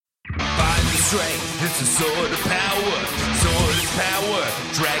strength, it's a sword of power. Sword is power,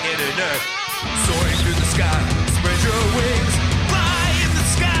 dragon and earth. Soaring through the sky, spread your wings. Fly in the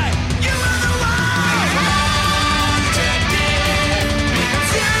sky, you are the one. Protected, because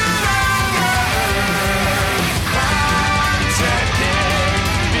you are the earth. Protected,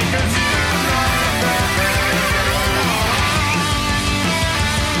 because you are the earth.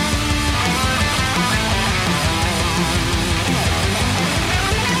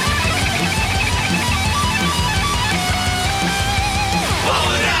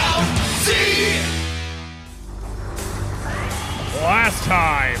 Last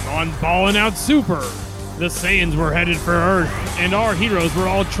time on Ballin' Out Super, the Saiyans were headed for Earth, and our heroes were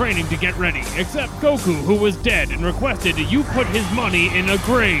all training to get ready, except Goku, who was dead and requested you put his money in a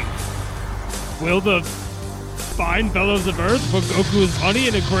grave. Will the fine fellows of Earth put Goku's money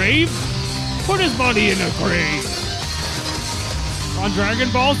in a grave? Put his money in a grave! On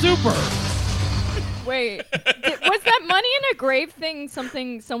Dragon Ball Super! Wait, was that money in a grave thing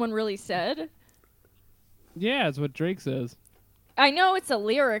something someone really said? Yeah, that's what Drake says. I know it's a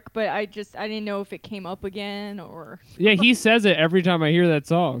lyric, but I didn't know if it came up again or... Yeah, he says it every time I hear that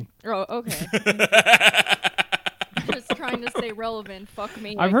song. Oh, okay. Just trying to stay relevant. Fuck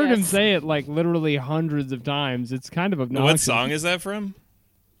me. I've heard him say it like literally hundreds of times. It's kind of obnoxious. What song is that from?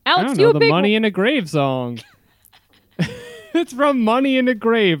 Alex, I don't you know, a the big... Money in a Grave song. It's from Money in a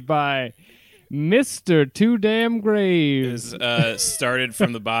Grave by Mr. Too Damn Grave. Is started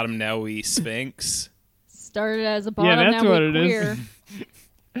from the bottom, now we Sphinx. Started as a bottom, Yeah, that's now what we it queer.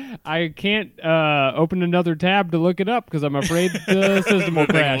 is. I can't open another tab to look it up because I'm afraid the system will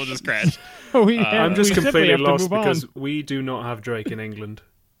The thing crash. will just crash. I'm just we simply completely have to lost move on. because we do not have Drake in England.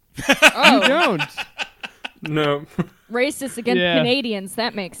 Oh, You don't. No. racist against Yeah. Canadians.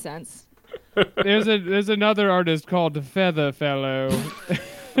 That makes sense. There's another artist called Featherfellow,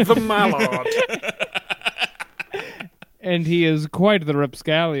 The Mallard. and he is quite the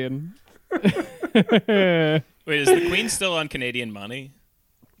rapscallion. Wait, is the Queen still on Canadian money?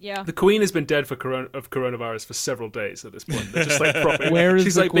 Yeah. The Queen has been dead of coronavirus for several days at this point. They're just like propping. Where is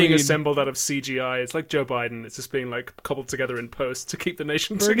She's the like being Queen? assembled out of CGI. It's like Joe Biden. It's just being like cobbled together in post to keep the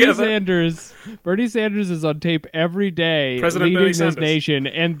nation Bernie together. Sanders is on tape every day President leading Bernie this Sanders. nation,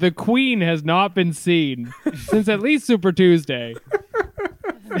 and the Queen has not been seen since at least Super Tuesday.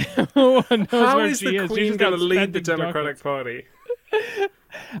 No one knows How where is she the is. She Queen just going got to lead the spending Democratic chocolates. Party?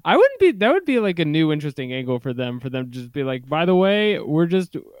 That would be like a new interesting angle for them to just be like, by the way,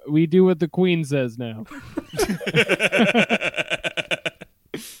 we do what the Queen says now.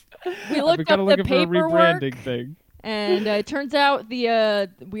 We I've looked been up kind of the looking for a paperwork, rebranding thing. and it turns out we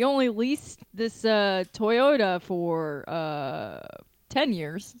only leased this Toyota for 10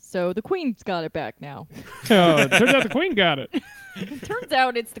 years, so the Queen's got it back now. Oh, it turns out the Queen got it. It turns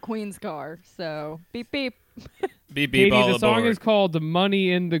out it's the Queen's car, so beep beep. Beep, beep, Katie, all the song aboard. is called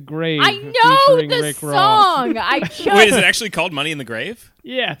 "Money in the Grave." I know featuring the Rick Ross. song. I just Wait, is it actually called Money in the Grave?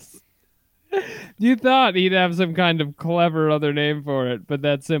 Yes. You thought he'd have some kind of clever other name for it, but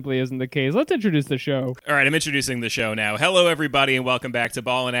that simply isn't the case. Let's introduce the show. All right, I'm introducing the show now. Hello, everybody, and welcome back to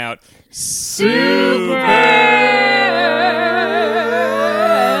Ballin' Out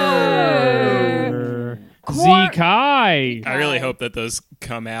Z-Kai. I really hope that those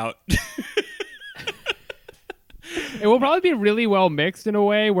come out. It will probably be really well mixed in a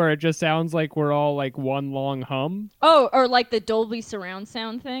way where it just sounds like we're all like one long hum. Oh, or like the Dolby surround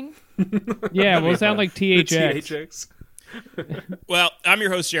sound thing. Yeah, we'll sound like The THX. Well, I'm your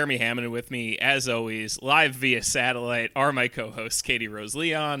host, Jeremy Hammond, and with me, as always, live via satellite, are my co-hosts, Katie Rose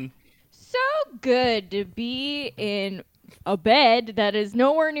Leon. So good to be in a bed that is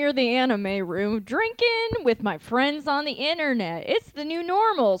nowhere near the anime room, drinking with my friends on the internet. It's the new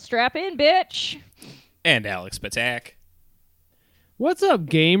normal. Strap in, bitch. And Alex Patak. What's up,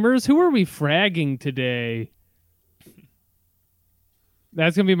 gamers? Who are we fragging today?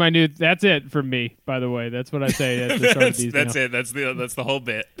 That's gonna be my new. That's it from me. By the way, that's what I say at the start of these. That's now. it. That's the whole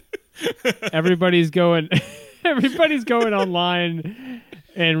bit. Everybody's going. Everybody's going online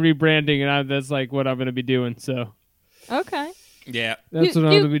and rebranding, and that's like what I'm gonna be doing. So Okay. Yeah. that's You- what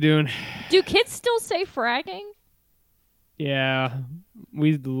I'm you- gonna be doing. Do kids still say fragging? Yeah,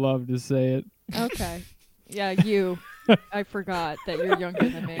 we'd love to say it. Okay. Yeah, you. I forgot that you're younger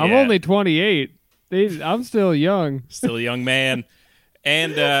than me. Yeah. I'm only 28. I'm still young. Still a young man.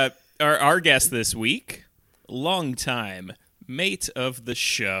 And our guest this week, longtime mate of the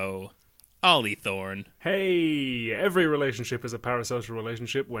show, Ollie Thorne. Hey, every relationship is a parasocial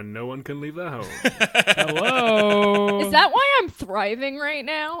relationship when no one can leave their home. Hello. Is that why I'm thriving right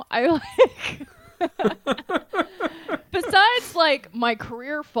now? I like Besides, like, my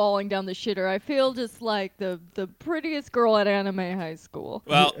career falling down the shitter, I feel just like the prettiest girl at anime high school.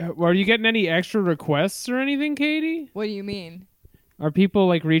 Well, Are you getting any extra requests or anything, Katie? What do you mean? Are people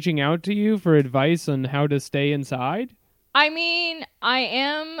like reaching out to you for advice on how to stay inside? I mean, I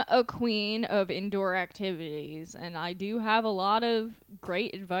am a queen of indoor activities, and I do have a lot of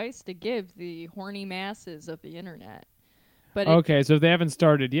great advice to give the horny masses of the internet. But Okay, so if they haven't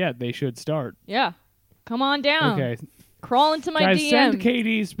started yet, they should start. yeah, come on down. Okay, Crawl into my guys, DMs. send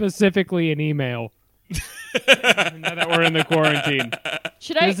Katie specifically an email. Now that we're in the quarantine,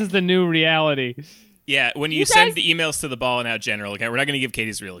 Should I? this is the new reality. yeah, when you, You send guys- emails to the Ballin' Out General account, we're not going to give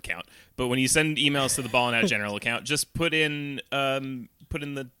Katie's real account, but when you send emails to the Ballin' Out General account, just put in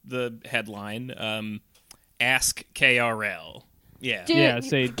the headline, ask KRL. Yeah. Dude, Yeah,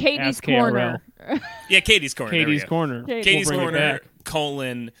 say Katie's ask KRL. corner. Yeah, Katie's Corner. there we Katie's go. corner. Katie's We'll bring it Corner, back.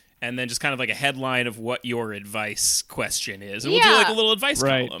 colon, and then just kind of like a headline of what your advice question is. And we'll do Yeah. like a little advice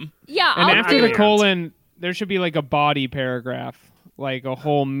Right. column. Yeah, And I'll after do the it. colon, there should be like a body paragraph, like a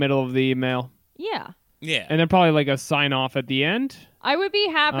whole middle of the email, Yeah. Yeah. and then probably like a sign off at the end. I would be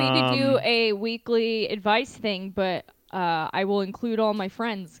happy to do Um, a weekly advice thing, but I will include all my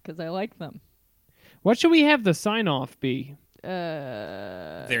friends because I like them. What should we have the sign off be?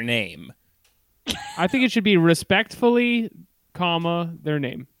 Their name. I think it should be respectfully, comma, their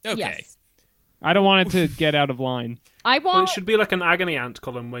name. Okay. Yes. I don't want it to get out of line. I Well, want. it should be like an agony aunt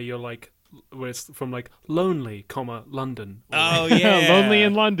column where you're like, where it's from like lonely, comma London. Or Oh, yeah. Lonely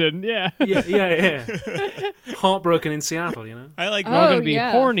in London. Yeah. yeah. Heartbroken in Seattle, you know. I like Oh, We're going to be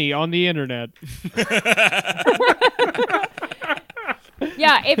yeah. horny on the internet.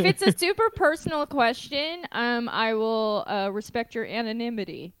 Yeah, if it's a super personal question, I will respect your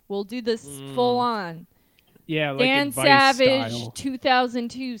anonymity. We'll do this full on. Yeah, like Dan advice Savage style.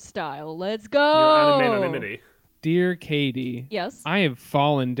 2002 style. Let's Your go. anonymity. Dear Katie, Yes. I have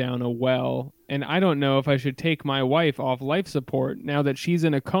fallen down a well, and I don't know if I should take my wife off life support now that she's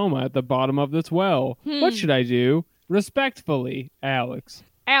in a coma at the bottom of this well. What should I do? Respectfully, Alex.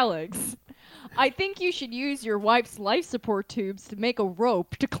 Alex, I think you should use your wife's life support tubes to make a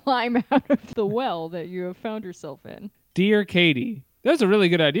rope to climb out of the well that you have found yourself in. Dear Katie, that's a really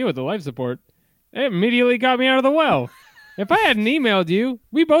good idea with the life support. It immediately got me out of the well. If I hadn't emailed you,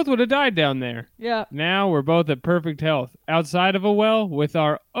 we both would have died down there. Yeah. Now we're both at perfect health, outside of a well with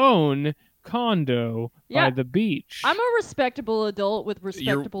our own condo Yeah. by the beach. I'm a respectable adult with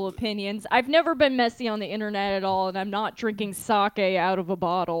respectable opinions. I've never been messy on the internet at all, and I'm not drinking sake out of a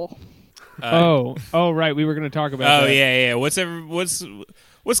bottle. oh, right. We were going to talk about Oh that. yeah.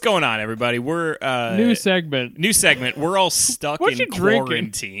 What's going on, everybody? We're New segment. new segment. We're all stuck What in you drinking?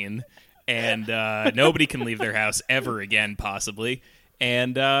 quarantine, and nobody can leave their house ever again, possibly.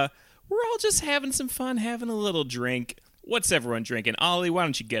 And we're all just having some fun, having a little drink. What's everyone drinking? Ollie, why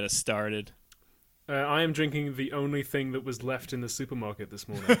don't you get us started? I am drinking the only thing that was left in the supermarket this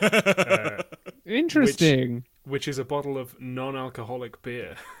morning, Interesting. which is a bottle of non-alcoholic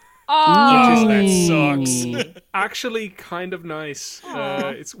beer. Oh, That sucks. Actually, kind of nice.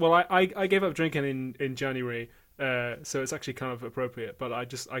 It's I gave up drinking in January, so it's actually kind of appropriate. But I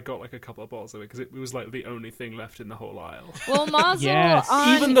got like a couple of bottles of it because it was like the only thing left in the whole aisle. well, mazel Yes.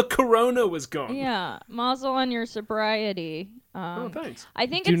 on Even the Corona was gone. yeah, mazel on your sobriety. Oh, thanks. I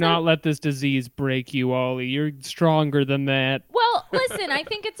think Do it's not let this disease break you, Ollie. You're stronger than that. Well, listen, I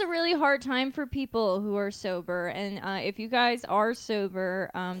think it's a really hard time for people who are sober. And if you guys are sober,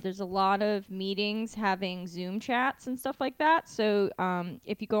 there's a lot of meetings having Zoom chats and stuff like that. So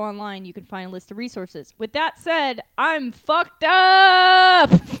if you go online, you can find a list of resources. With that said, I'm fucked up!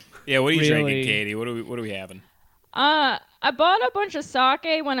 Yeah, what are you Really? drinking, Katie? What are we having? I bought a bunch of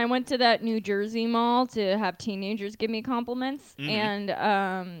sake when I went to that New Jersey mall to have teenagers give me compliments.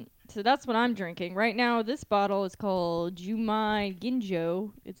 And so that's what I'm drinking. Right now, this bottle is called Jumai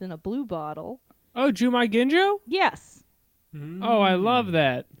Ginjo. It's in a blue bottle. Oh, Jumai Ginjo? Yes. Oh, I love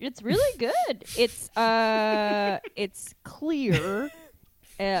that. It's really good. It's clear,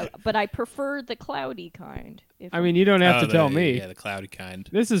 but I prefer the cloudy kind. I mean, you don't have Oh, to tell the- me. Yeah, the cloudy kind.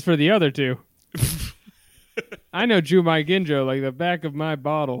 This is for the other two. I know Jumai Ginjo like the back of my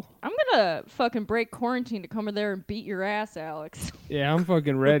bottle. I'm gonna fucking break quarantine to come over there and beat your ass, Alex. Yeah, I'm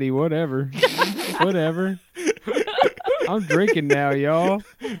fucking ready. Whatever. Whatever. I'm drinking now, y'all.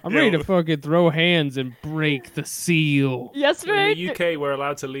 I'm ready to fucking throw hands and break the seal. Yes, In mate. the UK, we're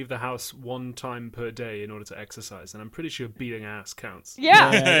allowed to leave the house one time per day in order to exercise, and I'm pretty sure beating ass counts. Yeah.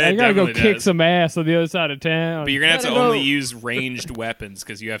 I gotta go Definitely kick does. some ass on the other side of town. But you're gonna have to Gotta go. only use ranged weapons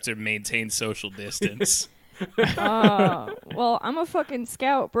because you have to maintain social distance. Well, I'm a fucking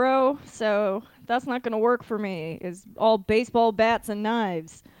scout, bro. So That's not going to work for me. Is all baseball bats and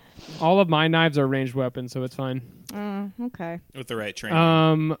knives. All of my knives are ranged weapons, so it's fine. Okay. With the right training.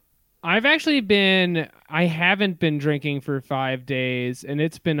 I haven't been drinking for 5 days, and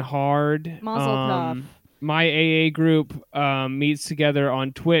it's been hard. Mazel tov. My AA group meets together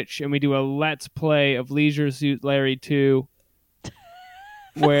on Twitch, and we do a Let's Play of Leisure Suit Larry 2,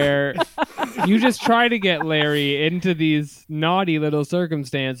 where you just try to get Larry into these naughty little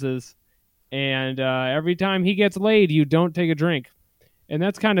circumstances, and every time he gets laid, you don't take a drink. And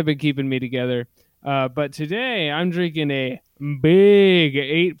that's kind of been keeping me together. But today, I'm drinking a big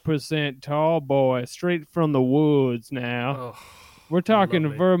 8% tall boy straight from the woods now. Oh, We're talking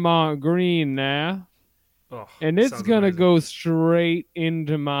lovely. Vermont Green now. oh, And it's sounds going to amazing. go straight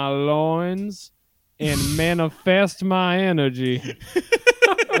into my loins and manifest my energy.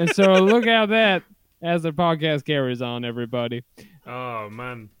 And so look at that as the podcast carries on, everybody. Oh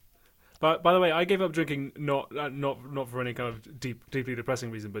man. But by the way, I gave up drinking not for any kind of deeply depressing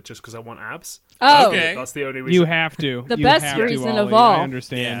reason, but just because I want abs. Oh, Okay. That's the only reason. You have to. The You best have to, reason of Ollie. all. I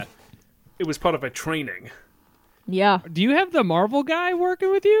understand. It was part of my training. yeah. Do you have the Marvel guy working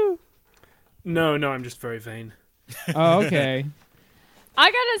with you? No, I'm just very vain. Oh, okay.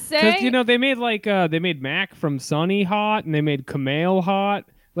 I gotta say, Because they made Mac from Sunny hot, and they made Kumail hot.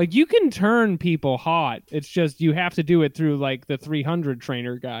 Like, you can turn people hot. It's just you have to do it through like the 300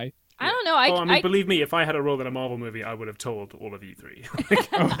 trainer guy. I don't know. I mean, believe me, if I had a role in a Marvel movie, I would have told all of you three.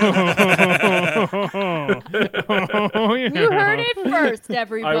 You heard it first, I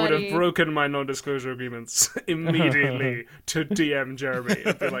everybody. would have broken my non-disclosure agreements immediately to DM Jeremy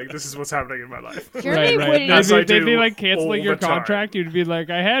and be like, "This is what's happening in my life." Jeremy wouldn't. As I They'd be do like canceling all your the time. contract. You'd be like,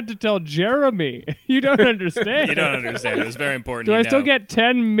 I had to tell Jeremy. You don't understand. You don't understand. It was very important. Do you I still know. get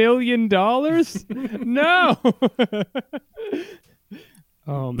 $10 million? No.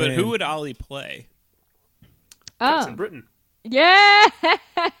 Oh man. But who would Ollie play? Captain Oh, Britain yes.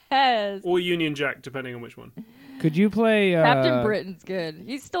 or Union Jack, depending on which one. Could you play? Captain Britain's good.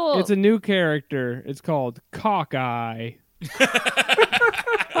 He's still. It's a new character. It's called Cockeye.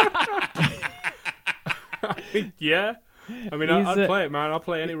 Yeah. I mean, He's I'd play it, man. I'll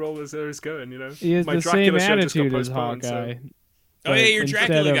play any role as there is going. You know, He has my the Dracula same show just got attitude as postponed, so- Hawkeye. Oh yeah, your instead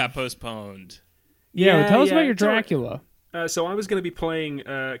Dracula of- got postponed. Yeah, tell us about your it's all right. Dracula. So I was going to be playing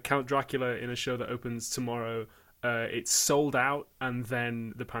Count Dracula in a show that opens tomorrow. It's sold out, and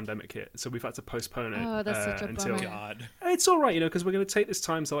then the pandemic hit, so we've had to postpone it. Oh, that's such a until bummer. God. It's all right, because we're going to take this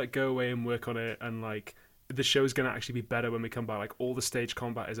time to like go away and work on it, and like the show's going to actually be better when we come back. Like all the stage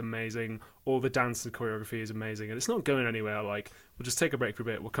combat is amazing, all the dance and choreography is amazing, and it's not going anywhere. Like we'll just take a break for a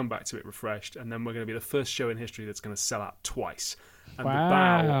bit, we'll come back to it refreshed, and then we're going to be the first show in history that's going to sell out twice. And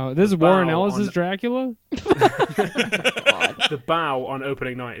Wow, this is Warren Ellis's Dracula. the bow on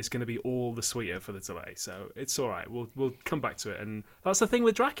opening night is going to be all the sweeter for the delay, so it's all right. We'll come back to it, and that's the thing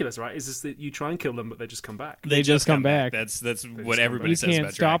with Draculas, right? Is that you try and kill them, but they just come back. They just come back. That's what come everybody You says can't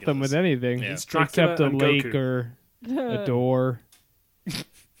about stop them Draculas. with anything Yeah. It's Dracula except a and lake Goku. or a door.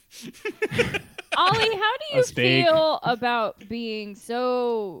 Ollie, how do you steak. feel about being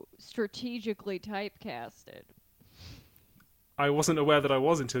so strategically typecasted? I wasn't aware that I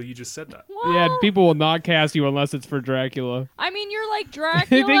was until you just said that. Well, Yeah, people will not cast you unless it's for Dracula. I mean, you're like They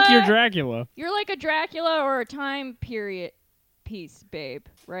Dracula. think you're Dracula. You're like a Dracula or a time period piece, babe,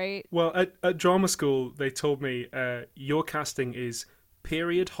 right? Well, at drama school, they told me your casting is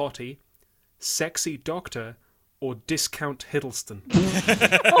period hottie, sexy doctor, or discount Hiddleston.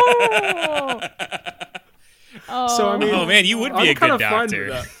 Oh. So I mean, Oh man, you would be I'm a kind good of fine doctor.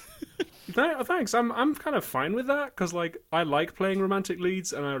 with that. Thanks. I'm kind of fine with that because like I like playing romantic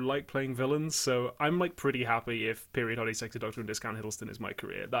leads and I like playing villains, so I'm like pretty happy if period hottie, sexy doctor, and discount Hiddleston is my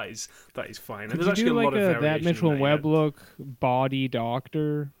career. That is fine. And Could there's you actually do a lot like of that variation Mitchell in and that, Webb look, body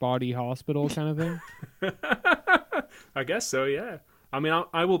doctor, body hospital kind of thing? I guess so. Yeah. I mean,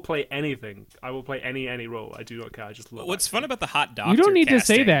 I will play anything. I will play any role. I do not care. I just love. What's acting. fun about the hot doctor? You don't need to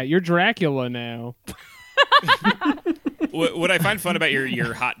say casting- that. You're Dracula now. What I find fun about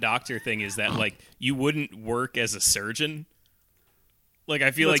your hot doctor thing is that like you wouldn't work as a surgeon. Like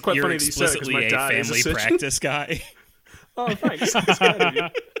I feel That's like quite you're funny that you say that 'cause explicitly my a dad is a family surgeon. practice guy. Oh, thanks. That's kind of you.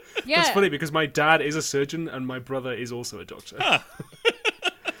 yeah. It's funny because my dad is a surgeon and my brother is also a doctor.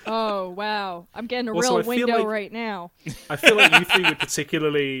 Oh wow, I'm getting a Also, real I feel window like- right now. I feel like you three would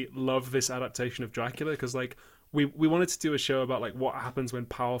particularly love this adaptation of Dracula because, like, we wanted to do a show about like what happens when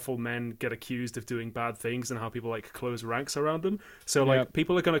powerful men get accused of doing bad things and how people like close ranks around them. So like Yep.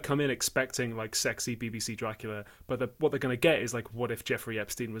 people are going to come in expecting like sexy BBC Dracula, but what they're going to get is like, what if Jeffrey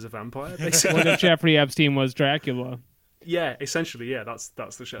Epstein was a vampire? Basically, What if Jeffrey Epstein was Dracula? yeah, essentially, yeah, that's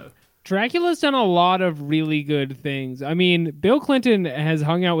the show. Dracula's done a lot of really good things. I mean, Bill Clinton has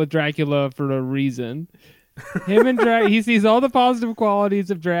hung out with Dracula for a reason. Him and he sees all the positive qualities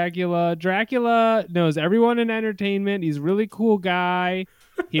of Dracula. Dracula knows everyone in entertainment. He's a really cool guy.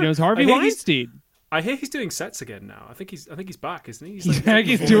 He knows Harvey Weinstein. I hear he's doing sets again now. I think he's back, isn't he? He's back.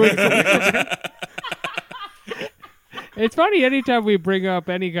 He's doing. It's funny, anytime we bring up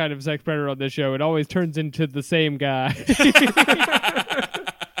any kind of sex predator on this show, it always turns into the same guy.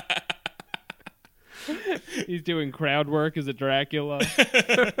 He's doing crowd work as a Dracula.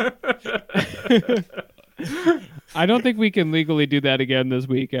 I don't think we can legally do that again this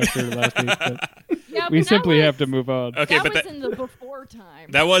week after last week. But Yeah, we but simply that have to move on. Okay, was but in the before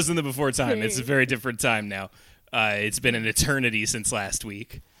time. that was in the before time. It's a Okay. very different time now. It's been an eternity since last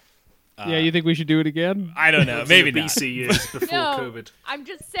week. Yeah, you think we should do it again? I don't know. Maybe the not. BC years before No, COVID. I'm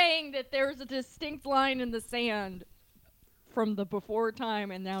just saying that there's a distinct line in the sand from the before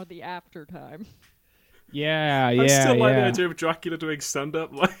time and now the after time. Yeah, I still like the yeah. idea of Dracula doing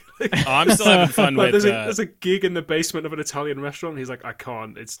stand-up. Like, Oh, I'm still having fun like with there's a gig in the basement of an Italian restaurant. He's like, I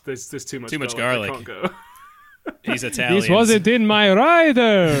can't. There's too much. Too much garlic. garlic. I can't go. he's Italian. This wasn't in my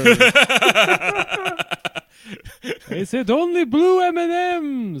rider. They said only blue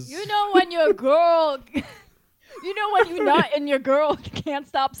M&Ms. You know when your girl, you know when you nut and your girl can't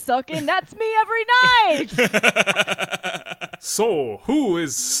stop sucking? That's me every night. So, who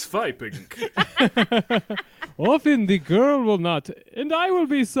is swiping? Often the girl will not, and I will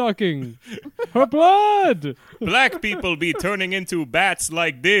be sucking her blood. Black people be turning into bats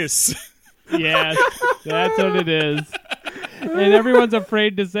like this. Yes, that's what it is. And everyone's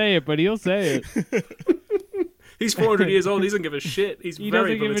afraid to say it, but he'll say it. He's 400 years old. He doesn't give a shit. He's He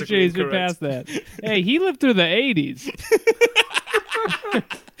very doesn't give a politically shit. He's been incorrect. past that. Hey, he lived through the 80s.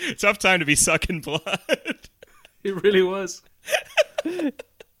 Tough time to be sucking blood. It really was. Hey,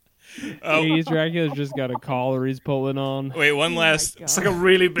 Dracula's just got a collar he's pulling on. Wait, one last It's like a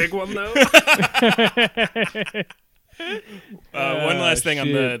really big one, though. one last thing on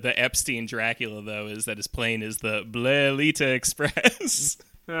shit. the Epstein Dracula though is that his plane is the Blaelita Express.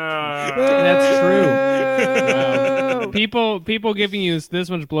 That's true. Wow. People giving you this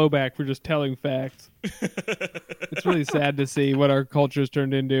much blowback for just telling facts. It's really sad to see what our culture's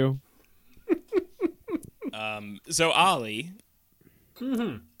turned into. So Ollie,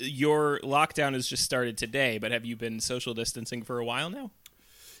 your lockdown has just started today, but have you been social distancing for a while now?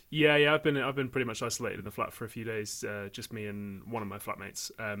 Yeah. I've been pretty much isolated in the flat for a few days. Just me and one of my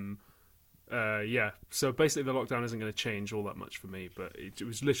flatmates. Yeah. So basically, the lockdown isn't going to change all that much for me. But it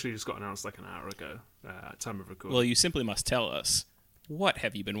was literally just got announced like an hour ago. At time of recording. Well, you simply must tell us, what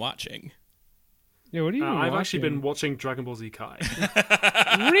have you been watching? Yeah, what are you I've actually been watching? watching Dragon Ball Z Kai.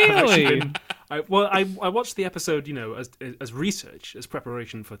 Really? I watched the episode, as research, as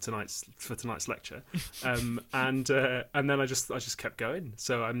preparation for tonight's lecture, and then I just kept going.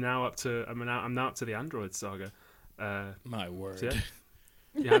 So I'm now up to the Android saga. My word. So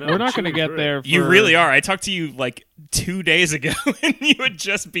yeah, I know, We're I'm not going to chewing get through there. it. You really are. I talked to you like 2 days ago, and you had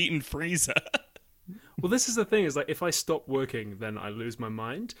just beaten Frieza. Well, this is the thing: is like if I stop working, then I lose my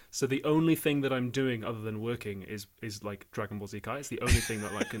mind. So the only thing that I'm doing other than working is like Dragon Ball Z Kai. It's the only thing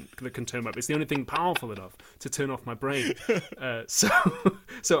that can turn up. It's the only thing powerful enough to turn off my brain. So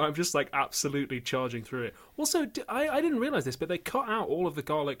I'm just like absolutely charging through it. Also, I didn't realize this, but they cut out all of the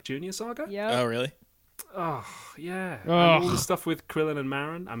Garlic Jr. saga. Yep. Oh, really? Oh yeah, Ugh. and all the stuff with Krillin and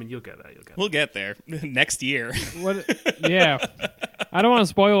Marin. I mean, you'll get there. We'll get there next year. What? Yeah. I don't want to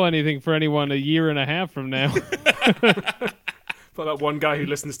spoil anything for anyone a year and a half from now. But that one guy who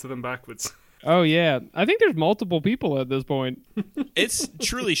listens to them backwards. Oh, yeah. I think there's multiple people at this point. It's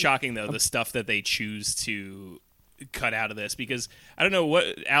truly shocking, though, the stuff that they choose to cut out of this, because I don't know what,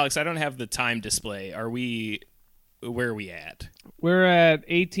 Alex, I don't have the time display. Where are we at? We're at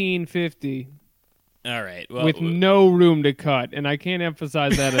 1850 All right. Well, with no room to cut, and I can't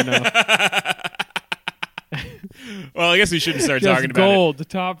emphasize that enough. I guess we shouldn't start Just talking about gold,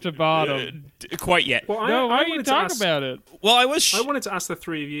 top to bottom. it quite yet. Well, No, why I don't you wanted to talk ask, about it? Well, I wanted to ask the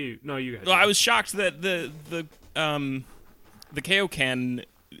three of you. No, you guys. Well, I was shocked that the Kaioken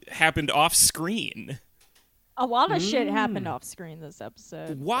happened off screen. A lot of shit happened off screen this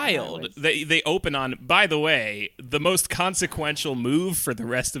episode. Wild. I was- They open on, by the way, the most consequential move for the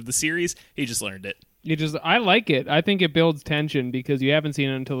rest of the series. He just learned it. I like it. I think it builds tension because you haven't seen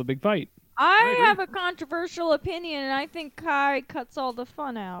it until the big fight. I have a controversial opinion, and I think Kai cuts all the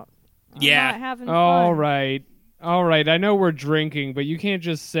fun out. I'm Yeah. not having fun. All right. I know we're drinking, but you can't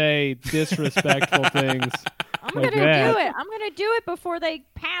just say disrespectful things. I'm like gonna that. do it. I'm gonna do it before they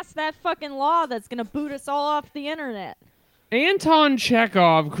pass that fucking law that's gonna boot us all off the internet. Anton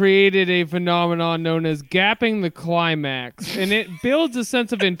Chekhov created a phenomenon known as gapping the climax, and it builds a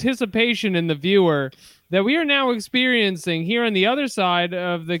sense of anticipation in the viewer that we are now experiencing here on the other side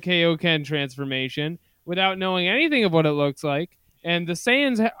of the Kaioken transformation without knowing anything of what it looks like. And the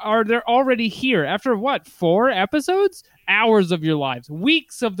Saiyans they're already here. After what, 4 episodes? Hours of your lives,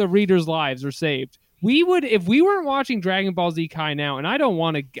 weeks of the readers' lives are saved. We would, if we weren't watching Dragon Ball Z Kai now, and I don't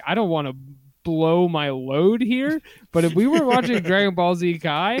want to blow my load here, but if we were watching Dragon Ball Z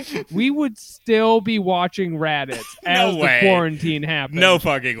Kai, we would still be watching Raditz as the quarantine happened. No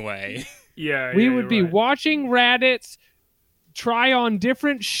fucking way. Yeah, we would be right. watching Raditz try on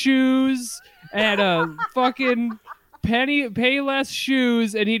different shoes at a fucking Payless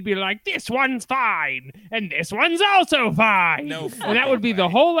shoes, and he'd be like, "This one's fine, and this one's also fine." No and that would be the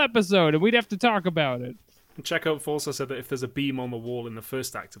whole episode, and we'd have to talk about it. Chekhov also said that if there's a beam on the wall in the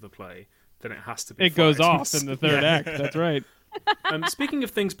first act of the play, then it has to be. It goes fired. off in the third act. That's right. Speaking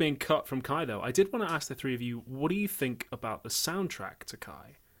of things being cut from Kai, though, I did want to ask the three of you, what do you think about the soundtrack to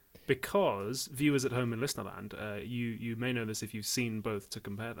Kai? Because viewers at home in Listenerland, you may know this if you've seen both to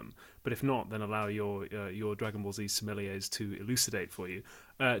compare them, but if not, then allow your Dragon Ball Z sommeliers to elucidate for you.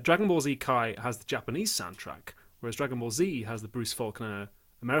 Dragon Ball Z Kai has the Japanese soundtrack, whereas Dragon Ball Z has the Bruce Faulkner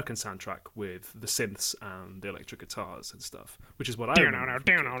American soundtrack with the synths and the electric guitars and stuff, which is what I remember.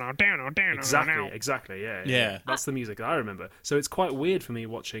 Exactly, yeah. That's the music that I remember. So it's quite weird for me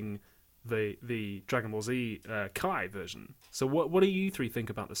watching the Dragon Ball Z Kai version. So what do you three think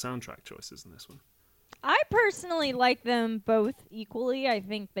about the soundtrack choices in this one? I personally like them both equally. I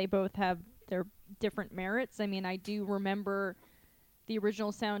think they both have their different merits. I mean, I do remember the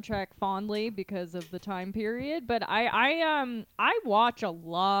original soundtrack fondly because of the time period, but I watch a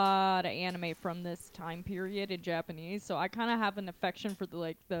lot of anime from this time period in Japanese, so I kind of have an affection for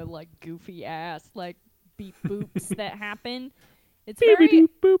the goofy ass beep boops that happen. It's very,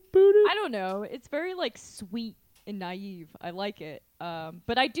 I don't know, it's very sweet and naive. I like it.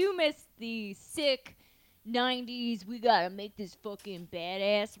 But I do miss the sick 90s, we gotta make this fucking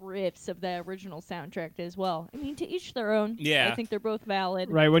badass riffs of the original soundtrack as well. I mean, to each their own. Yeah. I think they're both valid.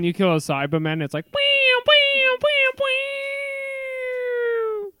 Right, when you kill a Cyberman, it's like...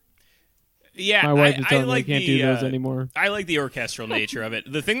 Yeah, My wife is telling me I like can't do those anymore. I like the orchestral nature of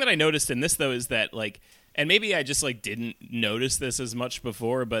it. The thing that I noticed in this, though, is that, and maybe I just didn't notice this as much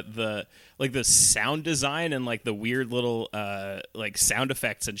before, but the sound design and the weird little sound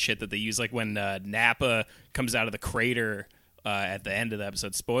effects and shit that they use, when Nappa comes out of the crater at the end of the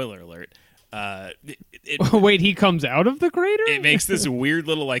episode. Spoiler alert. Wait, he comes out of the crater? It makes this weird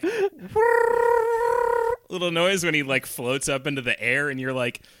little little noise when he floats up into the air, and you're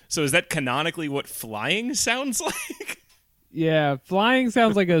like, so is that canonically what flying sounds like? Yeah, flying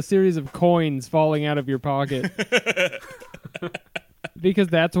sounds like a series of coins falling out of your pocket. Because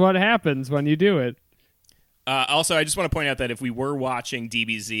that's what happens when you do it. Also, I just want to point out that if we were watching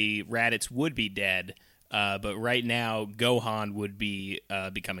DBZ, Raditz would be dead, but right now, Gohan would be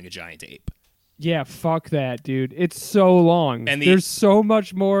becoming a giant ape. Yeah, fuck that, dude. It's so long. And there's so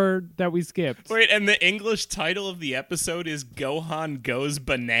much more that we skipped. Wait, and the English title of the episode is Gohan Goes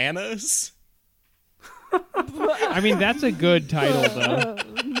Bananas? I mean, that's a good title, though.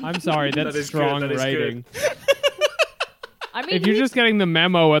 I'm sorry, that's strong writing. I mean, if you're just getting the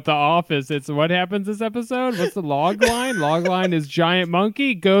memo at the office, it's what happens this episode? What's the log line? Log line is giant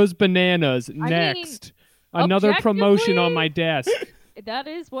monkey goes bananas. Next. Another promotion on my desk. That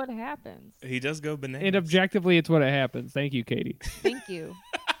is what happens. He does go bananas. And objectively, it's what happens. Thank you, Katie. Thank you.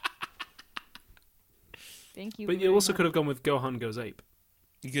 Thank you. But you also could have gone with Gohan Goes Ape.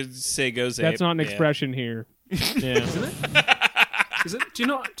 You could say goes ape. That's not an expression here. Yeah. Isn't it? Is it? Do you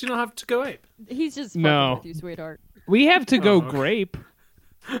not have to go ape? He's just fucking with you, sweetheart. We have to go grape.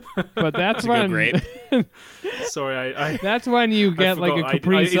 But that's when grape. Sorry, I that's when you get a Capri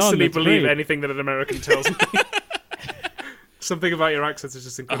Sun. I instantly believe great. anything that an American tells me. Something about your accents is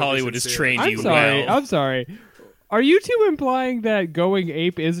just incredible. Hollywood has trained you well. I'm sorry. Are you two implying that going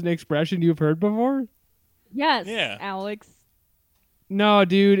ape is an expression you've heard before? Yes, yeah. Alex. No,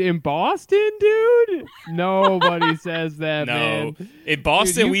 dude. In Boston, dude? Nobody says that, man. No. In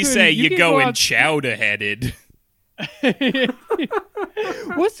Boston, dude, we say you going chowder-headed.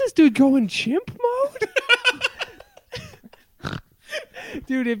 What's this dude going chimp mode?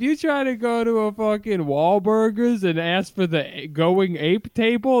 Dude, if you try to go to a fucking Wahlburgers and ask for the going ape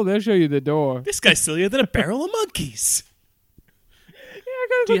table, they'll show you the door. This guy's sillier than a barrel of monkeys. Yeah, I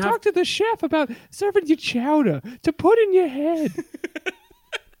gotta go talk to the chef about serving you chowder to put in your head.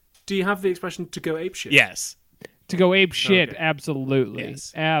 Do you have the expression to go apeshit? Yes. To go ape shit, Okay. absolutely.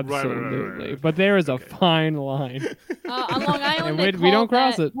 Yes. Absolutely. Right. But there is a fine line. On Long Island, And they we don't call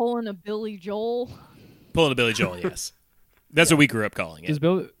cross that it. pulling a Billy Joel. Pulling a Billy Joel, yes. That's what we grew up calling Does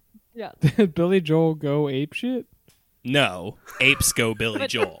it. Yeah. Billy Joel go ape shit? No, apes go Billy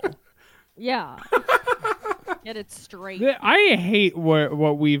Joel. Yeah. Get it straight. I hate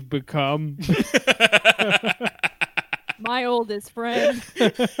what we've become. My oldest friend.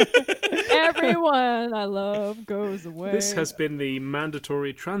 Everyone I love goes away. This has been the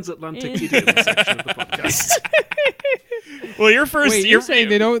mandatory transatlantic In- idiom section of the podcast. Well, your first Wait, you're saying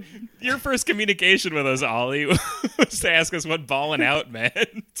they don't? your first communication with us, Ollie, was to ask us what balling out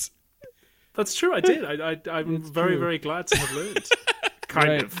meant. That's true. I did. I'm It's very, true. very glad to have learned. Kind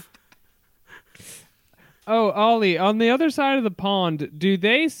Right. of. Oh, Ollie, on the other side of the pond, do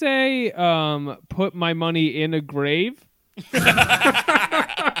they say put my money in a grave?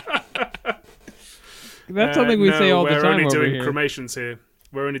 That's something we no, say all the we're time only over doing here. cremations here.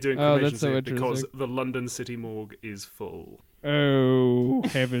 We're only doing Oh, cremations that's so here because interesting. the London City morgue is full. Oh,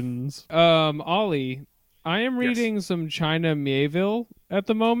 heavens. Ollie, I am reading some China Mieville at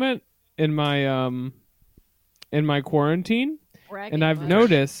the moment in my quarantine, and I've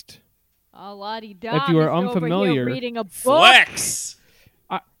noticed Oh, la-di-da, If you are he's over here unfamiliar- reading a book. Flex.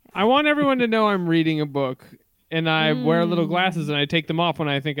 I want everyone to know I'm reading a book, and I wear little glasses, and I take them off when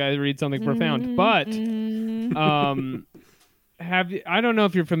I think I read something profound. But I don't know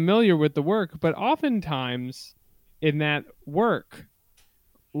if you're familiar with the work, but oftentimes in that work,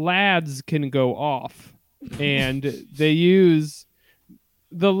 lads can go off, and they use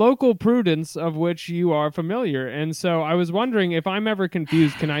the local prudence of which you are familiar. And so I was wondering, if I'm ever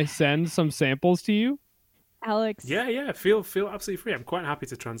confused, can I send some samples to you? Alex. Yeah. Feel absolutely free. I'm quite happy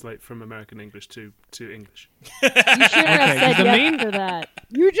to translate from American English to English. You shouldn't have said the yes main- to that.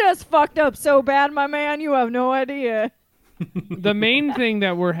 You just fucked up so bad, my man. You have no idea. The main thing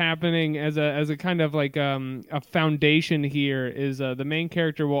that we're happening as a kind of like a foundation here is the main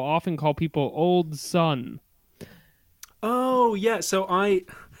character will often call people old son. Oh yeah, so I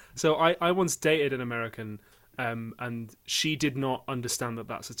once dated an American, and she did not understand that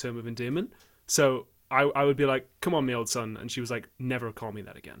that's a term of endearment. So I would be like, "Come on, me old son," and she was like, "Never call me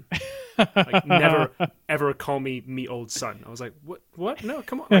that again. Like, never ever call me old son." I was like, "What? What? No,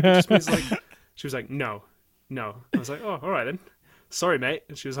 come on." Like, it just means like. She was like, "No." I was like, "Oh, all right then. Sorry, mate."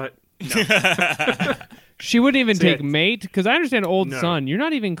 And she was like, "No." She wouldn't even So, take yeah. mate, because I understand old No. son. You're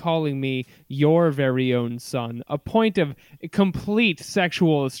not even calling me your very own son. A point of complete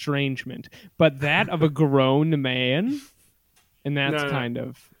sexual estrangement, but that of a grown man, and that's No. kind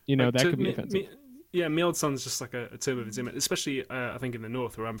of that To could be me- offensive. me old son's just like a term of endearment, especially I think in the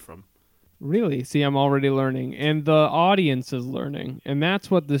north where I'm from. Really? See, I'm already learning, and the audience is learning, and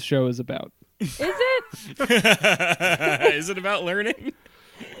that's what this show is about. Is it? Is it about learning?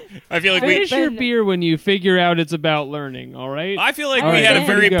 I feel like we. Finish your been- beer when you figure out it's about learning. All right. I feel like All we right, had a then.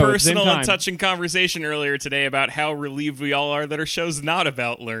 very Here we go. personal Same and time. touching conversation earlier today about how relieved we all are that our show's not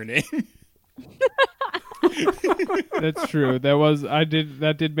about learning. That's true.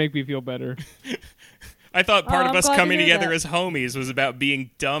 That did make me feel better. I thought part Oh, of I'm us glad to coming hear together that. as homies was about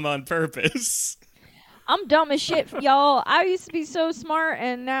being dumb on purpose. I'm dumb as shit, y'all. I used to be so smart,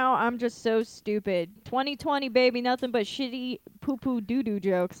 and now I'm just so stupid. 2020, baby, nothing but shitty poo-poo doo-doo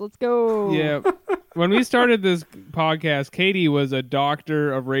jokes. Let's go. Yeah. When we started this podcast, Katie was a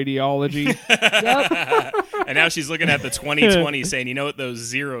doctor of radiology. Yep. And now she's looking at the 2020 saying, you know what those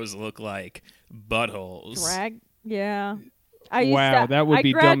zeros look like? Buttholes. Drag. Yeah. I used Wow, to, that would I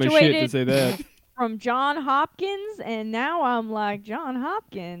be dumb as shit to graduated say that. from John Hopkins, and now I'm like, John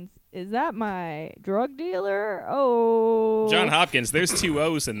Hopkins, is that my drug dealer? Oh. John Hopkins, there's two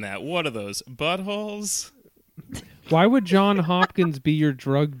O's in that. What are those? Buttholes? Why would John Hopkins be your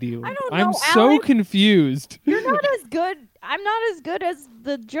drug dealer? I don't I'm know, so Alex. confused. You're not as good. I'm not as good as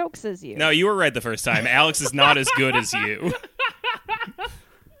the jokes as you. No, you were right the first time. Alex is not as good as you.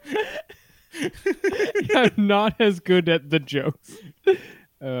 I'm not as good at the jokes.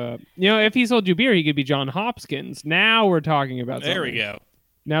 If he sold you beer, he could be John Hopkins. Now we're talking about There we something. go.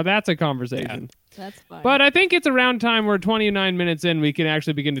 Now that's a conversation. That's fine. But I think it's around time we're 29 minutes in. We can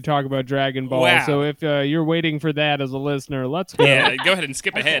actually begin to talk about Dragon Ball. Wow. So if you're waiting for that as a listener, let's go. Yeah, go ahead and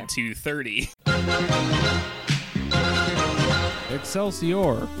skip ahead to 30.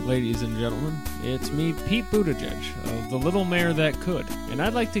 Excelsior, ladies and gentlemen. It's me, Pete Buttigieg, of The Little Mare That Could. And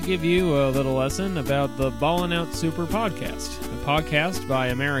I'd like to give you a little lesson about the Ballin' Out Super podcast. A podcast by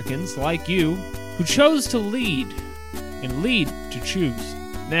Americans like you who chose to lead and lead to choose.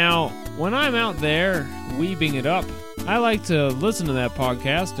 Now, when I'm out there weebing it up, I like to listen to that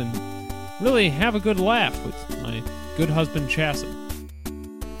podcast and really have a good laugh with my good husband Chasen.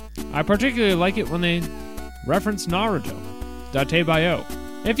 I particularly like it when they reference Naruto. Datebayo.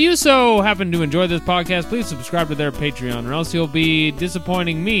 If you so happen to enjoy this podcast, please subscribe to their Patreon, or else you'll be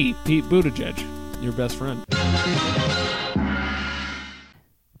disappointing me, Pete Buttigieg, your best friend.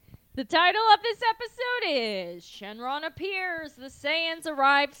 The title of this episode is Shenron Appears. The Saiyans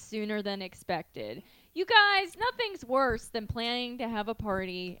arrived sooner than expected. You guys, nothing's worse than planning to have a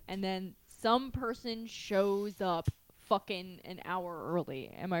party and then some person shows up fucking an hour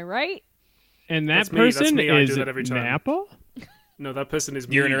early. Am I right? And that That's me, that's person me. I is do that every time. Nappa? No, that person is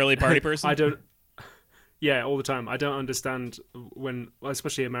me. You're an early party person? I don't. Yeah, all the time. I don't understand when, well,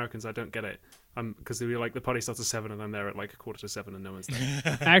 especially Americans. I don't get it. Because they'll be like, the party starts at 7 and I'm there at like 6:45 and no one's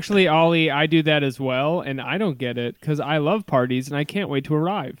there. Actually, Ollie, I do that as well, and I don't get it because I love parties and I can't wait to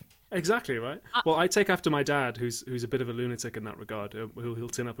arrive. Exactly right. Well, I take after my dad, who's a bit of a lunatic in that regard. He'll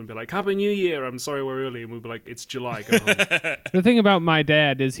turn up and be like, "Happy New Year! I'm sorry we're early," and we'll be like, "It's July. Go home." The thing about my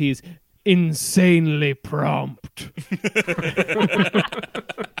dad is he's insanely prompt.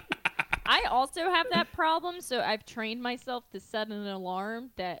 I also have that problem, so I've trained myself to set an alarm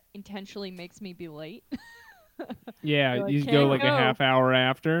that intentionally makes me be late. Yeah, So I you go can't like a go. half hour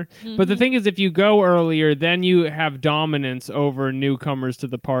after. But the thing is, if you go earlier, then you have dominance over newcomers to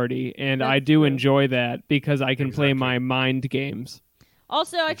the party, and I That's do true. enjoy that because I can play Exactly. my mind games.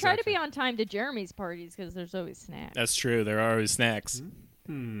 Also, I try to Exactly. be on time to Jeremy's parties because there's always snacks. That's true. There are always snacks.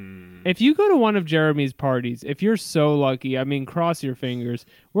 If you go to one of Jeremy's parties, if you're so lucky, I mean, cross your fingers,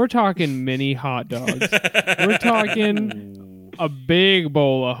 we're talking mini hot dogs. We're talking a big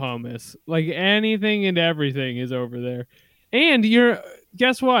bowl of hummus. Like anything and everything is over there. And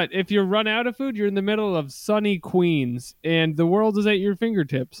guess what? If you run out of food, you're in the middle of sunny Queens and the world is at your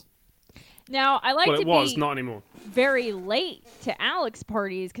fingertips. Now, I like Well, to it was be not anymore. very late to Alex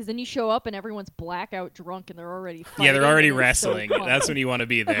parties because then you show up and everyone's blackout drunk and they're already fighting. Yeah, they're already and it's so wrestling. fun. That's when you want to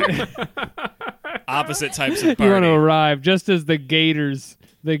be there. Opposite types of You want party. to arrive just as the gators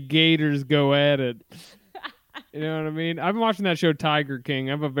go at it. You know what I mean? I've been watching that show Tiger King.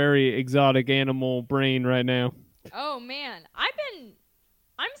 I have a very exotic animal brain right now. Oh man,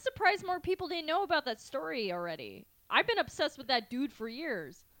 I'm surprised more people didn't know about that story already. I've been obsessed with that dude for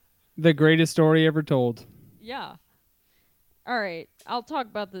years. The greatest story ever told. Yeah. All right, I'll talk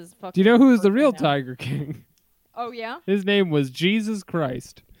about this. Do you know who is the fucking real person now. Tiger King? Oh yeah, His name was Jesus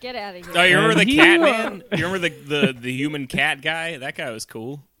Christ. get out of here. Oh, you remember the And he cat wa- man? You remember the human cat guy? That guy was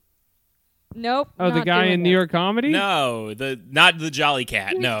cool. Nope. Oh, the not guy doing in New it. York Comedy? No, not the Jolly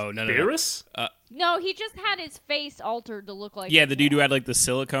Cat. No. Beerus? No, he just had his face altered to look like. Yeah, a the dude who cat. had like the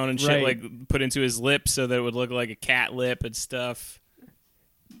silicone and shit Right. like put into his lips so that it would look like a cat lip and stuff.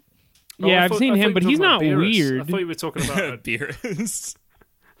 Oh, Yeah, I I've thought- seen I thought him, you but were he's talking not about Beerus. I weird. thought you were talking about Beerus.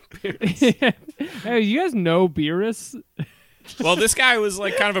 Hey, you guys know Beerus? Well, this guy was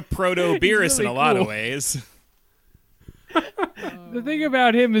like kind of a proto Beerus in really a lot cool. of ways. The thing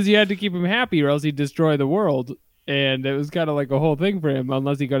about him is you had to keep him happy or else he'd destroy the world. And it was kind of like a whole thing for him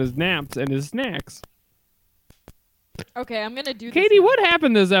unless he got his naps and his snacks. Okay, I'm gonna do. This Katie, now. what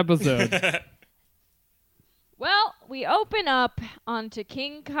happened this episode? Well, we open up onto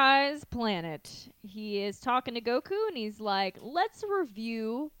King Kai's planet. He is talking to Goku and he's like, let's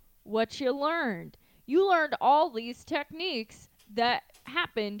review what you learned. You learned all these techniques that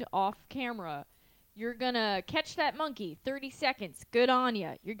happened off camera. You're gonna catch that monkey, 30 seconds, good on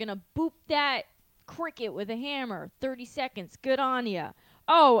ya. You're gonna boop that cricket with a hammer, 30 seconds, good on ya.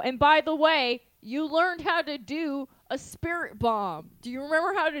 Oh, and by the way, you learned how to do a spirit bomb. Do you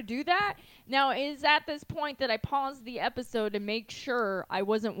remember how to do that? Now, it is at this point that I paused the episode to make sure I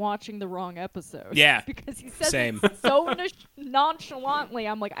wasn't watching the wrong episode. Yeah, Because he says same. it so nonchalantly,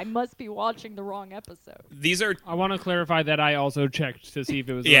 I'm like, I must be watching the wrong episode. These are I want to clarify that I also checked to see if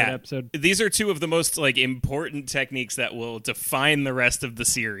it was the right yeah. episode. These are two of the most like important techniques that will define the rest of the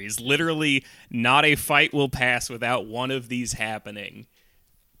series. Literally, not a fight will pass without one of these happening.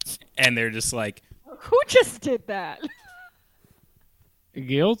 And they're just like, Who just did that?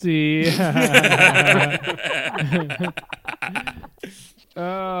 Guilty.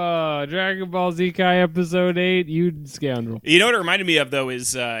 Oh, Dragon Ball Z Kai episode 8, you scoundrel. you know what it reminded me of though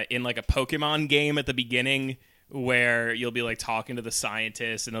is in like a Pokemon game at the beginning where you'll be like talking to the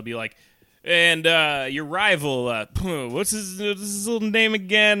scientist and they'll be like, and your rival, what's his little name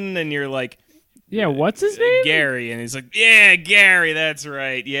again? And you're like, Yeah, what's his name? Gary, and he's like, yeah, Gary, that's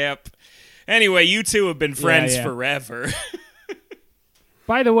right, yep. Anyway, you two have been friends yeah. forever.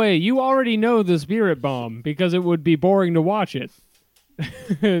 By the way, you already know the spirit bomb because it would be boring to watch it.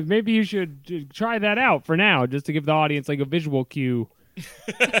 Maybe you should try that out for now, just to give the audience like a visual cue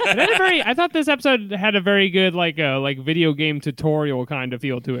I thought this episode had a very good like video game tutorial kind of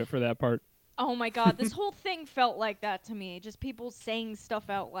feel to it for that part. Oh my god, this whole thing felt like that to me. Just people saying stuff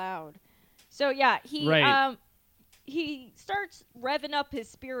out loud. So yeah, he starts revving up his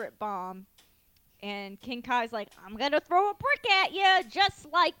spirit bomb, and King Kai's like, I'm gonna throw a brick at you,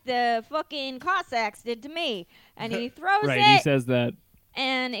 just like the fucking Cossacks did to me. And he throws Right, it, he says that.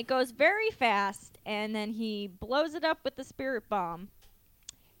 and it goes very fast, and then he blows it up with the spirit bomb.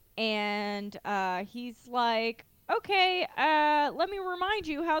 And he's like, okay, let me remind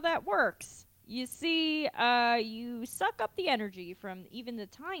you how that works. You see, you suck up the energy from even the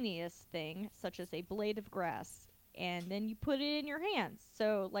tiniest thing, such as a blade of grass, and then you put it in your hands.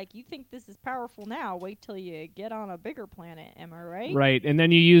 So, like, you think this is powerful now, wait till you get on a bigger planet, am I right? Right, and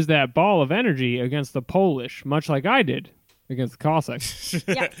then you use that ball of energy against the Polish, much like I did against the Cossacks.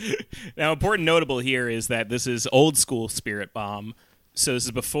 Yeah. Now, important notable here is that this is old school spirit bomb. So this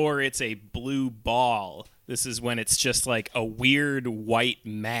is before it's a blue ball. This is when it's just like a weird white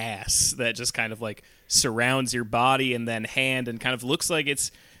mass that just kind of like surrounds your body and then hand and kind of looks like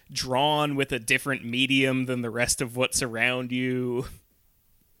it's drawn with a different medium than the rest of what's around you.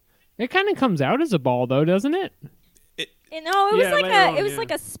 It kind of comes out as a ball, though, doesn't it? And no, it was Yeah, like later on, it was yeah.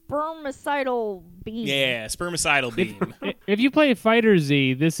 like a spermicidal beam. Yeah, spermicidal beam. If you play Fighter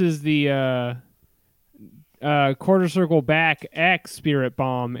Z, this is the quarter circle back X Spirit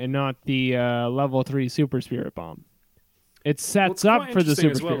Bomb and not the level 3 Super Spirit Bomb. It sets What's up quite for the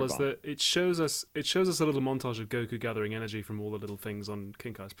interesting Super as well Spirit is Bomb. that it shows us a little montage of Goku gathering energy from all the little things on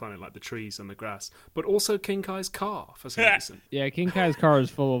King Kai's planet, like the trees and the grass, but also King Kai's car for some reason. Yeah, King Kai's car is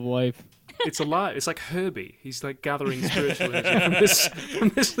full of life. It's alive. It's like Herbie. He's like gathering spiritual energy from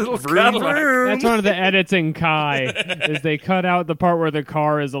this little Cadillac. That's one of the edits in Kai, is they cut out the part where the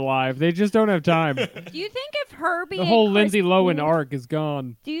car is alive. They just don't have time. Do you think if Herbie The and whole Lindsay Christine- Lohan arc is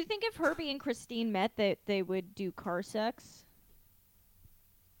gone. Do you think if Herbie and Christine met that they would do car sex?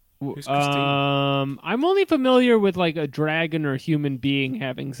 Who's Christine? I'm only familiar with like a dragon or human being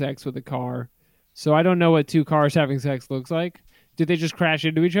having sex with a car, so I don't know what two cars having sex looks like. Did they just crash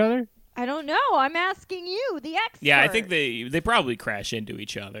into each other? I don't know. I'm asking you, the expert. Yeah, I think they probably crash into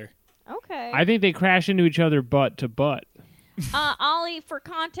each other. Okay. I think they crash into each other butt to butt. Ollie, for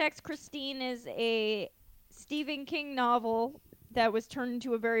context, Christine is a Stephen King novel that was turned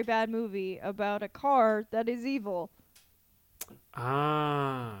into a very bad movie about a car that is evil.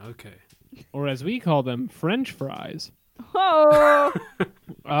 Ah, okay. Or as we call them, French fries. Oh,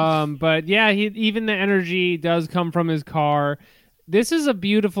 But yeah, even the energy does come from his car. This is a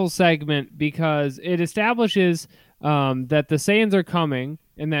beautiful segment because it establishes that the Saiyans are coming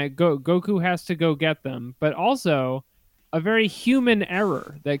and that Goku has to go get them, but also a very human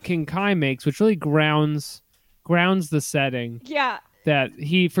error that King Kai makes, which really grounds the setting. yeah. That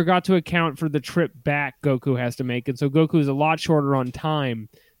he forgot to account for the trip back Goku has to make, and so Goku is a lot shorter on time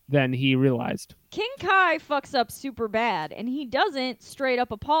than he realized. King Kai fucks up super bad, and he doesn't straight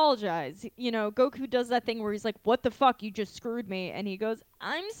up apologize. You know, Goku does that thing where he's like, "What the fuck? You just screwed me," and he goes,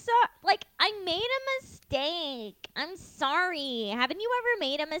 "I'm like, I made a mistake. I'm sorry. Haven't you ever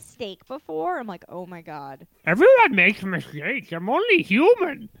made a mistake before?" I'm like, "Oh my god." Everyone makes mistakes. I'm only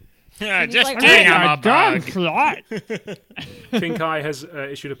human. he's Just like, kidding, "Oh, I'm a bug. slot. King Kai has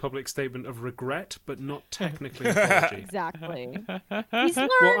issued a public statement of regret, but not technically an apology. Exactly. He's learned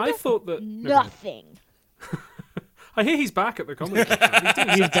Well, I thought that. Okay. nothing. I hear he's back at the comedy. Club.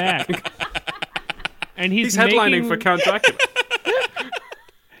 He's back. And He's headlining making, for Count Dracula.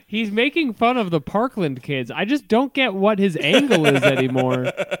 He's making fun of the Parkland kids. I just don't get what his angle is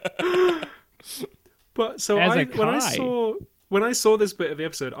anymore. But so As a when I saw this bit of the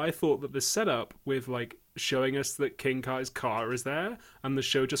episode, I thought that the setup with like showing us that King Kai's car is there, and the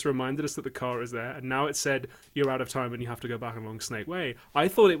show just reminded us that the car is there, and now it said you're out of time and you have to go back along Snake Way. I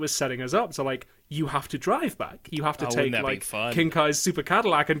thought it was setting us up to like you have to drive back, you have to Oh, wouldn't take that be like fun? King Kai's Super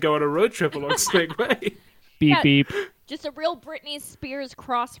Cadillac and go on a road trip along Snake Way. Beep Yeah. beep. Just a real Britney Spears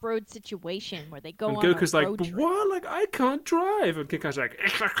crossroad situation where they go And on Goku's a like, road but trip. what? Like I can't drive, and King Kai's like,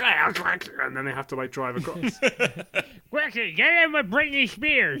 and then they have to like drive across. Quickly, get in with Britney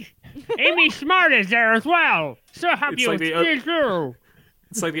Spears. Amy Smart is there as well. So help It's you like the- get through.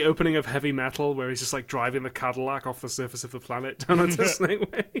 It's like the opening of Heavy Metal, where he's just like driving the Cadillac off the surface of the planet down onto Snake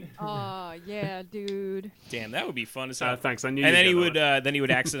Way. Oh, yeah, dude. Damn, that would be fun as hell. Thanks, I knew. And you'd then he get would that. then he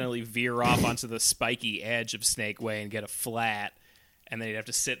would accidentally veer off onto the spiky edge of Snake Way and get a flat, and then he'd have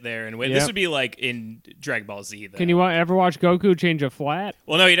to sit there and wait. Yep. This would be like in Dragon Ball Z. Though. Can you ever watch Goku change a flat?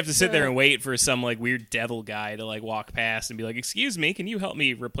 Well, no, you'd have to sit there and wait for some like weird devil guy to like walk past and be like, "Excuse me, can you help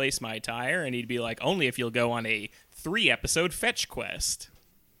me replace my tire?" And he'd be like, "Only if you'll go on a 3-episode fetch quest.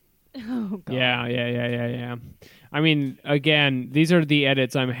 Oh, God. Yeah. I mean, again, these are the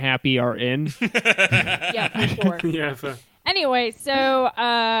edits I'm happy are in. Yeah, for sure. Yeah, fair. Anyway, so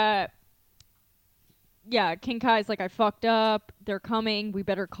yeah, King Kai's like, I fucked up. They're coming. We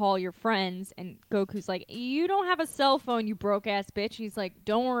better call your friends. And Goku's like, you don't have a cell phone, you broke ass bitch. He's like,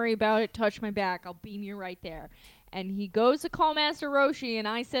 don't worry about it. Touch my back. I'll beam you right there. And he goes to call Master Roshi, and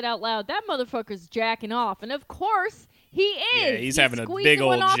I said out loud, that motherfucker's jacking off. And of course, he is. Yeah, he's having a squeezing big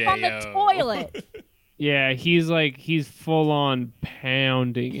one old off on the J.O. toilet. Yeah, he's full on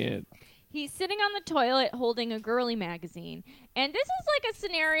pounding it. He's sitting on the toilet holding a girly magazine. And this is like a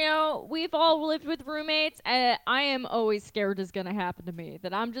scenario we've all lived with roommates. I am always scared is going to happen to me.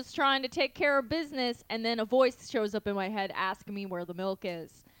 That I'm just trying to take care of business, and then a voice shows up in my head asking me where the milk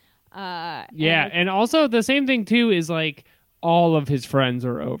is. And also the same thing too is like all of his friends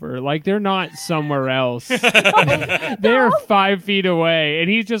are over. Like they're not somewhere else. They're 5 feet away, and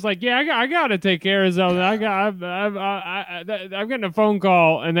he's just like, "Yeah, I gotta take care of something. I'm getting a phone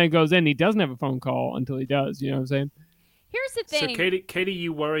call," and then goes in. He doesn't have a phone call until he does. You know what I'm saying? Here's the So, thing. Katie,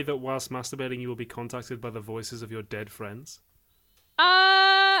 you worry that whilst masturbating, you will be contacted by the voices of your dead friends?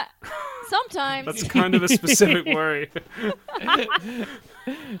 Sometimes. That's kind of a specific worry.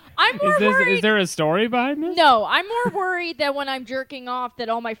 I'm more worried. Is there a story behind this? No, I'm more worried that when I'm jerking off, that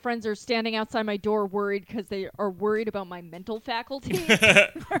all my friends are standing outside my door worried because they are worried about my mental faculties.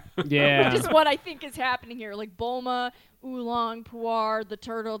 Yeah. Which is what I think is happening here. Like Bulma, Oolong, Puar, the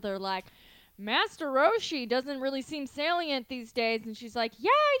turtle, they're like, Master Roshi doesn't really seem salient these days. And she's like, yeah,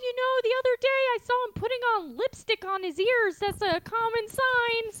 you know, the other day I saw him putting on lipstick on his ears. That's a common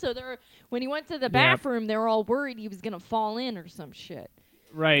sign. So when he went to the bathroom, they were all worried he was going to fall in or some shit.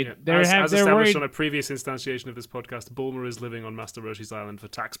 Right. Yeah. They're As they're established worried. on a previous instantiation of this podcast, Bulma is living on Master Roshi's island for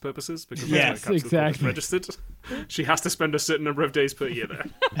tax purposes because Yes, that's where Capsule Corp is exactly. registered. She has to spend a certain number of days per year there.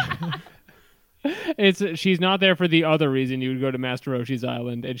 She's not there for the other reason you would go to Master Roshi's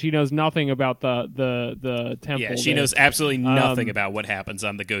island, and she knows nothing about the temple. Yeah, she there. knows absolutely nothing about what happens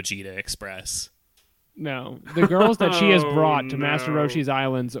on the Gogeta Express. No, the girls that she has Oh, brought to Master no. Roshi's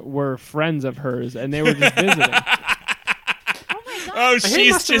islands were friends of hers, and they were just visiting. Oh my God. Oh, hear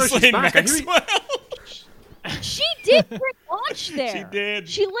she's Master just Roshi's like back. I hear he- Maxwell. She did bring lunch there. She did.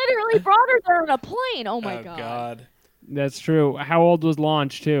 She literally brought her there on a plane. Oh my Oh, God. God. That's true. How old was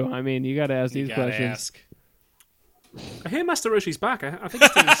Launch too? I mean, you got to ask You these gotta questions. ask. I hear Master Roshi's back. I think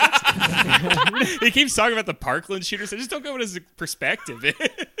he's doing sex. He keeps talking about the Parkland shooters. I just don't know what his perspective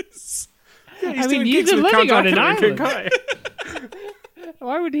is. Yeah, he's I mean, doing he's gigs been with living Count on an Dracula and island. King Kai.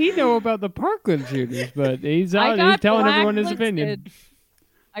 Why would he know about the Parkland shooters? But he's I out. got He's telling everyone his blacklisted. opinion.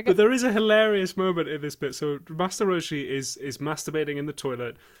 But there is a hilarious moment in this bit. So Master Roshi is masturbating in the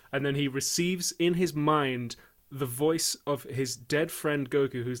toilet, and then he receives in his mind the voice of his dead friend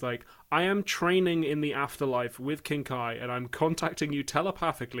Goku, who's like, I am training in the afterlife with King Kai, and I'm contacting you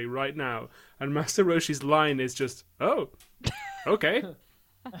telepathically right now. And Master Roshi's line is just, oh, okay.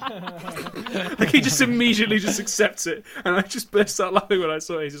 Like he just immediately just accepts it. And I just burst out laughing when I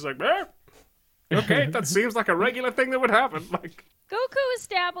saw it. He's just like, okay, that seems like a regular thing that would happen. Like, Goku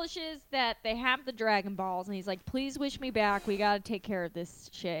establishes that they have the Dragon Balls, and he's like, please wish me back. We gotta take care of this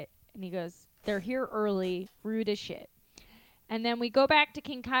shit. And he goes, they're here early, rude as shit. And then we go back to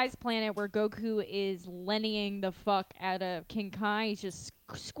King Kai's planet where Goku is lennying the fuck out of King Kai. He's just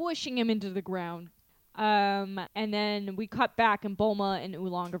squishing him into the ground. And then we cut back, and Bulma and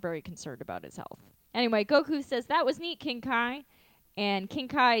Oolong are very concerned about his health. Anyway, Goku says, that was neat, King Kai. And King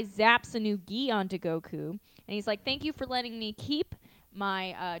Kai zaps a new gi onto Goku. And he's like, thank you for letting me keep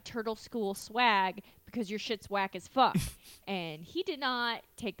my Turtle School swag because your shit's whack as fuck. And he did not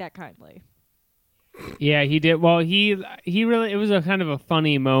take that kindly. Yeah, he did. Well, he really. It was a kind of a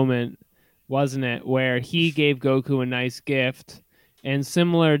funny moment, wasn't it? Where he gave Goku a nice gift, and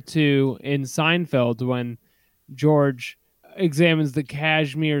similar to in Seinfeld when George examines the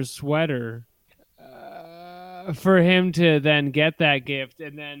cashmere sweater. For him to then get that gift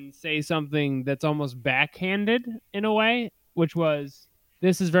and then say something that's almost backhanded in a way, which was,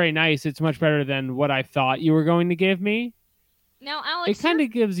 this is very nice. It's much better than what I thought you were going to give me. Now, Alex, It kind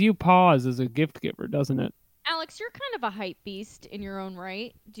of gives you pause as a gift giver, doesn't it? Alex, you're kind of a hype beast in your own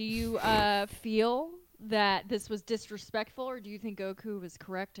right. Do you feel that this was disrespectful, or do you think Goku was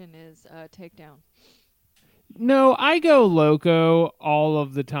correct in his takedown? No, I go loco all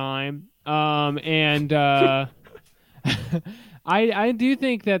of the time. And I do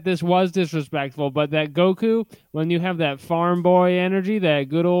think that this was disrespectful, but that Goku, when you have that farm boy energy, that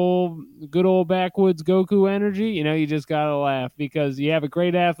good old backwoods Goku energy, you know, you just gotta laugh because you have a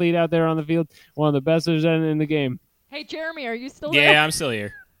great athlete out there on the field, one of the best there's in the game. Hey, Jeremy, are you still there? Yeah, I'm still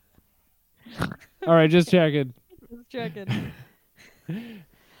here. All right, just checking. Just checking.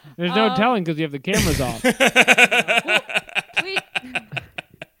 There's no telling because you have the cameras off. We...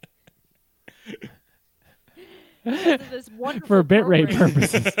 Because of this wonderful For bitrate program.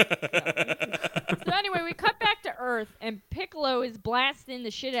 purposes. So anyway, we cut back to Earth, and Piccolo is blasting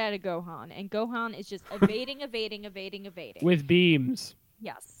the shit out of Gohan, and Gohan is just evading. With beams.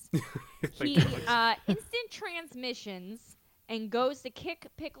 Yes. He instant transmissions and goes to kick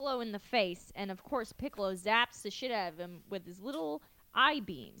Piccolo in the face, and of course Piccolo zaps the shit out of him with his little eye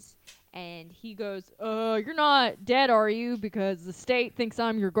beams. And he goes, you're not dead, are you? Because the state thinks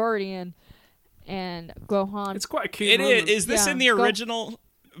I'm your guardian. And Gohan... It's quite a cute It moment. is. Is this Yeah, in the original?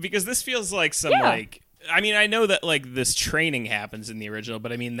 Because this feels like some like. I mean, I know that like this training happens in the original,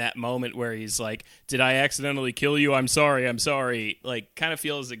 but I mean that moment where he's like, "Did I accidentally kill you? I'm sorry." Like, kind of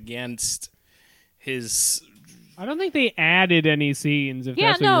feels against his. I don't think they added any scenes, if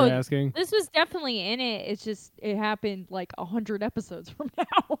Yeah, that's what no, you're asking. this was definitely in it. It's just, it happened like 100 episodes from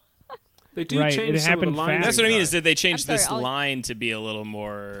now. They do Right, change it some of the happened lines. fast. That's what I mean. Is did they change I'm sorry, this I'll- line to be a little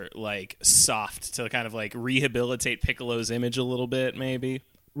more like soft to kind of like rehabilitate Piccolo's image a little bit, maybe?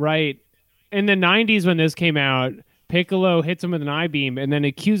 Right. In the 90s when this came out, Piccolo hits him with an I-beam and then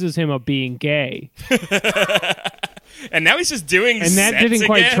accuses him of being gay. And now he's just doing. And that sets didn't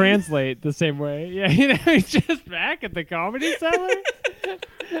quite again. translate the same way. Yeah, he's just back at the Comedy Cellar.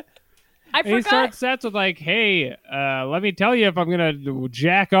 I And he forgot. starts sets with like, hey, let me tell you if I'm going to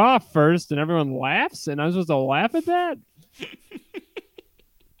jack off first. And everyone laughs. And I'm supposed to laugh at that?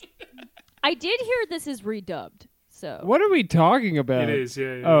 I did hear this is redubbed. So What are we talking about? It is,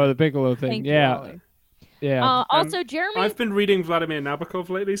 yeah. Oh, the Piccolo thing. thank you, yeah. Ollie. Yeah. Also, Jeremy. I've been reading Vladimir Nabokov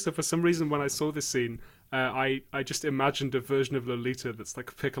lately, so for some reason when I saw this scene, I just imagined a version of Lolita that's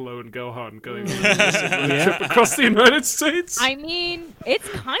like Piccolo and Gohan going on a trip across the United States. I mean, it's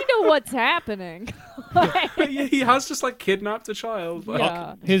kind of what's happening. He has just like kidnapped a child. Like,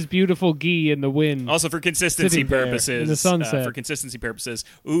 Yeah. His beautiful gi in the wind. Also, for consistency Sitting there in purposes, the sunset.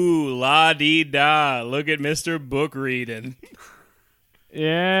 Ooh, la dee da! Look at Mr. Book reading.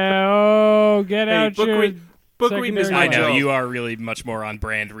 Yeah. Oh, get Hey, out your... book reading is secondary my I know job. you are really much more on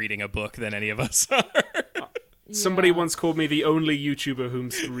brand reading a book than any of us are. Somebody Yeah. once called me the only YouTuber who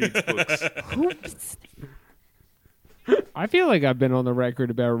reads books. Oops. I feel like I've been on the record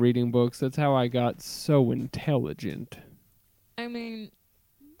about reading books. That's how I got so intelligent. I mean,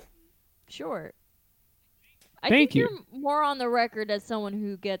 sure. I Thank think you. you're more on the record as someone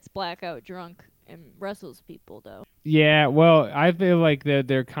who gets blackout drunk and wrestles people, though. Yeah, well, I feel like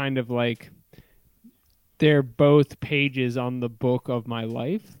they're kind of like... They're both pages on the book of my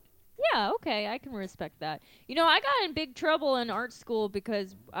life. Yeah, okay, I can respect that. You know, I got in big trouble in art school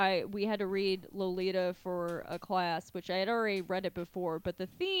because we had to read Lolita for a class, which I had already read it before, but the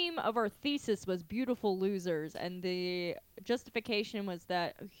theme of our thesis was beautiful losers, and the justification was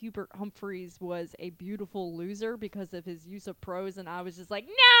that Hubert Humphreys was a beautiful loser because of his use of prose, and I was just like,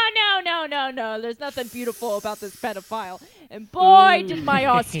 no, there's nothing beautiful about this pedophile. And boy, did my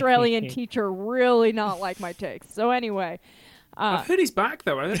Australian teacher really not like my takes. So anyway... I've heard he's back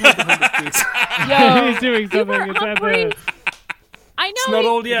though. I don't know Yo, He's doing something. Hubert It's at Humphreys, the, I know It's not he's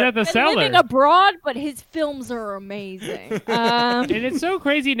old it's yet. at the been cellar. living abroad, but his films are amazing. And it's so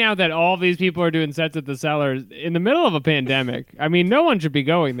crazy now that all these people are doing sets at the cellar in the middle of a pandemic. I mean, no one should be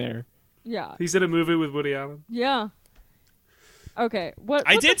going there. Yeah, He's in a movie with Woody Allen. yeah. Okay, what?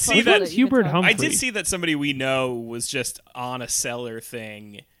 I what did the see fuck that was it Hubert even talking- Humphrey. I did see that somebody we know was just on a Cellar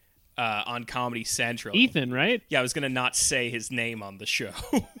thing on Comedy Central. Ethan, right? Yeah, I was gonna not say his name on the show.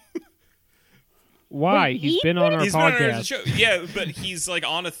 Why? Wait, He's been on our He's been on our podcast. show. Yeah, but he's like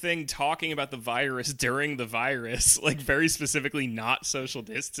on a thing talking about the virus during the virus, like very specifically not social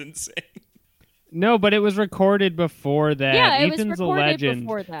distancing. No, but it was recorded before that. Yeah, it Ethan's was recorded a legend.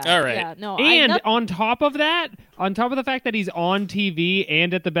 before that. All right. Yeah, no, And I, on top of that, on top of the fact that he's on TV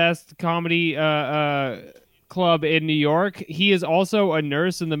and at the best comedy club in New York, he is also a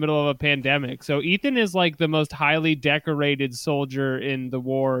nurse in the middle of a pandemic. So Ethan is like the most highly decorated soldier in the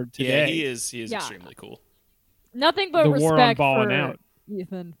war today. Yeah, he is. He is Yeah. extremely cool. nothing but The war on respect balling for out.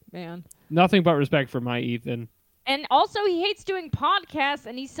 Ethan, man. Nothing but respect for my Ethan. And also, he hates doing podcasts,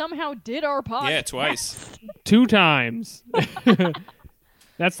 and he somehow did our podcast. Yeah, twice. 2 times.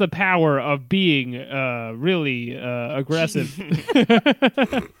 That's the power of being really aggressive.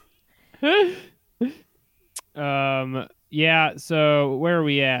 Yeah, so where are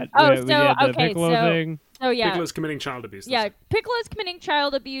we at? Oh, we so, did the okay, Piccolo so- thing. Oh yeah, Piccolo's committing child abuse. yeah. Piccolo's committing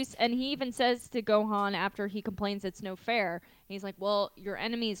child abuse, and he even says to Gohan after he complains it's no fair. He's like, "Well, your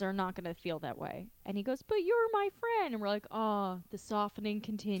enemies are not gonna feel that way." And he goes, "But you're my friend." And we're like, "Oh, the softening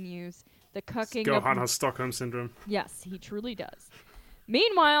continues. The cucking Gohan of has Stockholm syndrome. Yes, he truly does."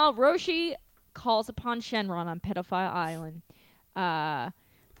 Meanwhile, Roshi calls upon Shenron on Pedophile Island.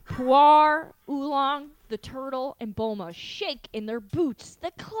 Puar, Oolong, the turtle, and Bulma shake in their boots.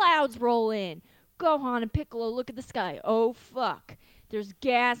 The clouds roll in. Gohan and Piccolo look at the sky. Oh, fuck. There's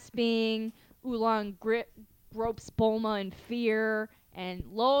gasping. Oolong gropes Bulma in fear. And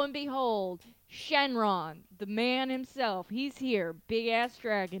lo and behold, Shenron, the man himself, he's here. Big-ass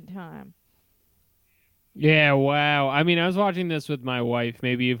dragon time. Yeah, wow. I mean, I was watching this with my wife.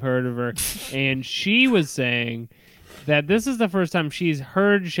 Maybe you've heard of her. And she was saying that this is the first time she's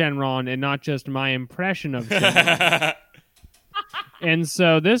heard Shenron and not just my impression of Shenron. And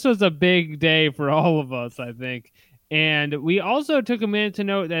so this was a big day for all of us, I think. And we also took a minute to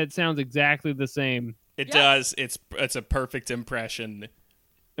note that it sounds exactly the same. It does. It's a perfect impression.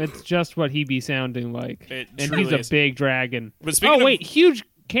 It's just what he be sounding like. It And truly he's a is. big dragon. But speaking of- huge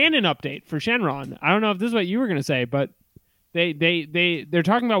canon update for Shenron. I don't know if this is what you were going to say, but they're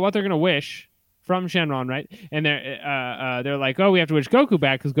talking about what they're going to wish from Shenron, right? And they're like, "Oh, we have to wish Goku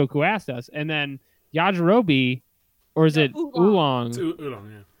back because Goku asked us." And then Yajirobe, or is it Oolong? It's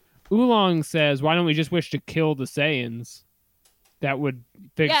Oolong, yeah. Oolong says, "Why don't we just wish to kill the Saiyans? That would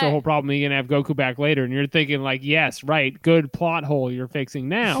fix the Yeah. whole problem. You're gonna have Goku back later." And you're thinking, like, "Yes, right, good plot hole you're fixing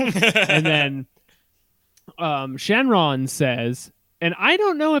now." And then Shenron says, and I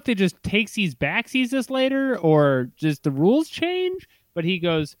don't know if they just takesies backsies this later or just the rules change, but he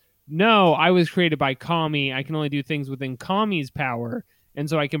goes, "No, I was created by Kami. I can only do things within Kami's power." And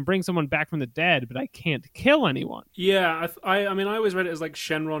so I can bring someone back from the dead, but I can't kill anyone. Yeah, I mean, I always read it as like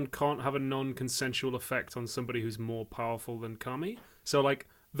Shenron can't have a non-consensual effect on somebody who's more powerful than Kami. So, like,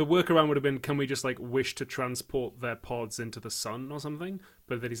 the workaround would have been, can we just, like, wish to transport their pods into the sun or something?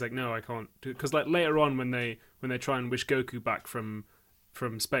 But then he's like, no, I can't. Because, like, later on when they try and wish Goku back from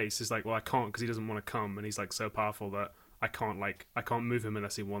space, he's like, well, I can't because he doesn't want to come. And he's, like, so powerful that I can't move him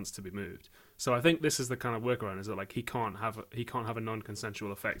unless he wants to be moved. So I think this is the kind of workaround, is that like he can't have a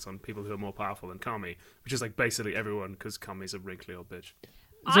non-consensual effect on people who are more powerful than Kami, which is like basically everyone, because Kami's a wrinkly old bitch.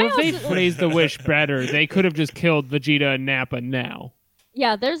 So if they phrased the wish better, they could have just killed Vegeta and Nappa now.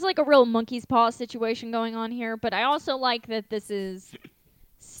 Yeah, there's like a real monkey's paw situation going on here, but I also like that this is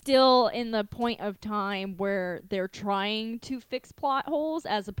still in the point of time where they're trying to fix plot holes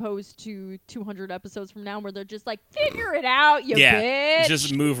as opposed to 200 episodes from now where they're just like, figure it out, you bitch.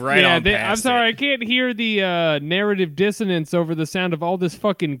 Just move right on I'm past sorry, it. I can't hear the narrative dissonance over the sound of all this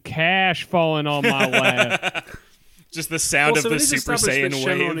fucking cash falling on my lap. Just the sound Also, of it the is Super established that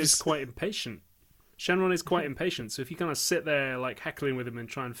Saiyan Shenron waves. is quite impatient. Shenron is quite impatient, so if you kind of sit there like heckling with him and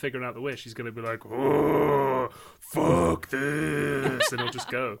try and figure out the wish, he's going to be like, oh, fuck this, and he'll just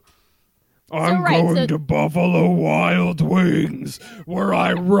go. I'm right, going so- to Buffalo Wild Wings, where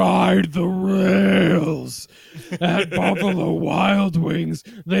I ride the rails. At Buffalo Wild Wings,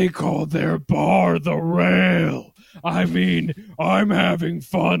 they call their bar the rail. I mean, I'm having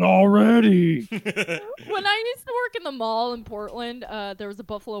fun already. When I used to work in the mall in Portland, there was a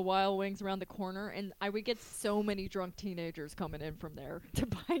Buffalo Wild Wings around the corner, and I would get so many drunk teenagers coming in from there to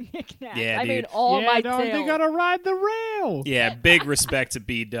buy knickknacks. Yeah, I dude. made all my dog, they sales. gotta ride the rail. Yeah, big respect to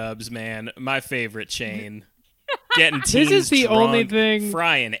B-dubs, man. My favorite chain. Getting teens This is the drunk, only thing-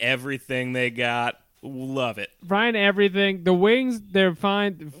 frying everything they got. Love it. Frying everything. The wings, they're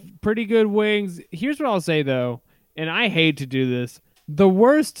fine. Pretty good wings. Here's what I'll say, though, and I hate to do this. The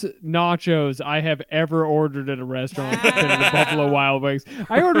worst nachos I have ever ordered at a restaurant have been at a Buffalo Wild Wings.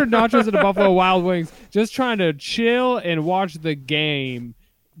 I ordered nachos at a Buffalo Wild Wings just trying to chill and watch the game.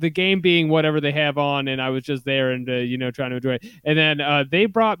 The game being whatever they have on, and I was just there and, trying to enjoy it. And then they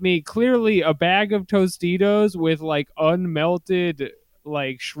brought me clearly a bag of Tostitos with, like, unmelted,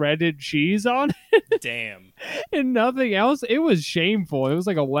 like, shredded cheese on it Damn. and nothing else. It was shameful. It was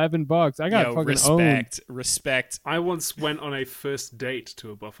like $11. I got Yo, fucking respect. Respect. I once went on a first date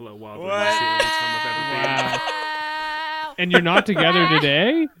to a Buffalo Wild Wings. What? That's the only time I've ever been. Wow. Wow. And you're not together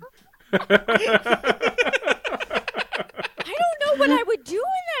today? I don't know what I would do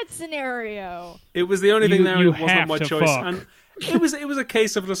in that scenario. It was the only thing there. You It wasn't have my to choice. fuck. And it was a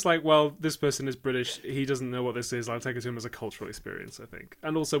case of just like, well, this person is British. He doesn't know what this is. I'll take it to him as a cultural experience, I think.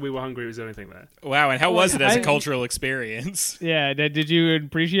 And also, we were hungry. It was the only thing there. Wow, and how was it as a I- cultural experience? Yeah. Did you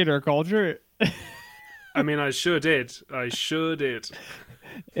appreciate our culture? I mean, I sure did. I sure did.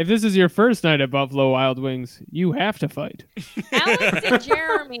 If this is your first night at Buffalo Wild Wings, you have to fight. Alex and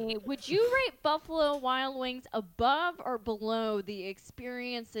Jeremy, would you rate Buffalo Wild Wings above or below the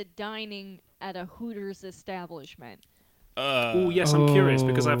experience of dining at a Hooters establishment? Oh yes, I'm curious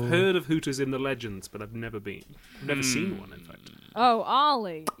because I've Oh. heard of Hooters in the legends, but I've never been. I've never seen one, in fact. Oh,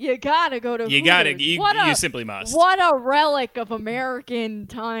 Ollie, you gotta go to You Hooters. gotta, you What simply must. What a relic of American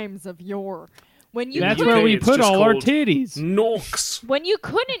times of yore. When you That's UK, couldn't, where we it's put just all our called titties. Norks. when you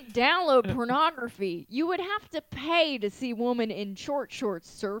couldn't download pornography, you would have to pay to see women in short shorts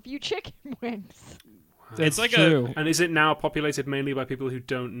serve you chicken wings. That's like true. And is it now populated mainly by people who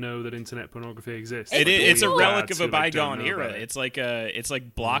don't know that internet pornography exists? It's a Like relic dads of a who, like, don't bygone know era. about it? It's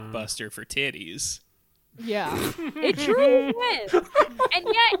like Blockbuster for titties. Yeah, it truly is. And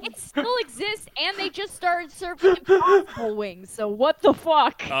yet it still exists, and they just started serving Impossible wings. So what the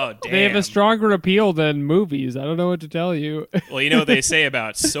fuck? Oh damn! They have a stronger appeal than movies. I don't know what to tell you. Well, you know what they say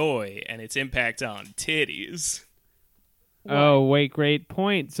about soy and its impact on titties. Oh, wait, great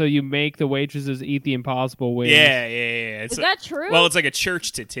point. So you make the waitresses eat the Impossible wings. Yeah. It's Is that true? well, it's like a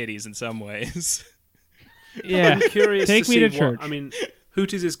church to titties in some ways. Yeah. I'm curious Take to me see to what, church. I mean,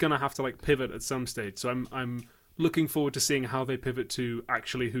 Hooters is going to have to like pivot at some stage, so I'm looking forward to seeing how they pivot to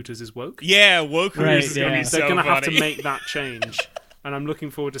actually Hooters is woke. Yeah, woke Right, is gonna yeah. be so They're going to have to funny. make that change, and I'm looking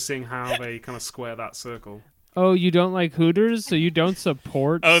forward to seeing how they kind of square that circle. Oh, you don't like Hooters, so you don't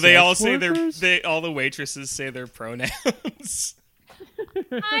support Oh, they sex all say workers? all the waitresses say their pronouns.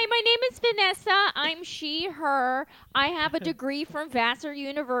 Hi, my name is Vanessa. I'm she, her. I have a degree from Vassar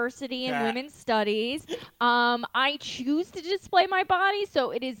University in Women's Studies. I choose to display my body,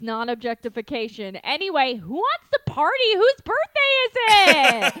 so it is not objectification. Anyway, who wants to party? Whose birthday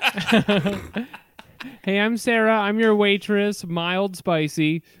is it? Hey, I'm Sarah. I'm your waitress. Mild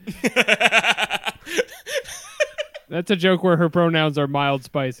spicy. That's a joke where her pronouns are mild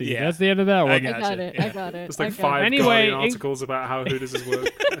spicy. Yeah. That's the end of that one. I I got got Gotcha, it. yeah. I got it. There's like I got it. 5 Anyway, Guardian in- articles about how Hooters is woke.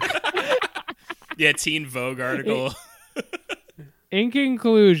 Yeah, Teen Vogue article. In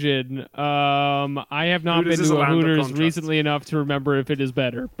conclusion, I have not Hooters been is to a a land of Hooters contrasts. recently enough to remember if it is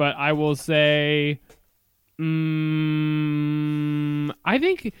better, but I will say, I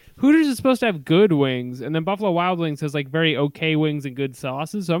think Hooters is supposed to have good wings, and then Buffalo Wild Wings has like very okay wings and good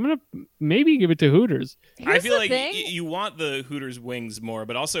sauces. So I'm gonna maybe give it to Hooters. I Here's feel the like thing. you want the Hooters wings more,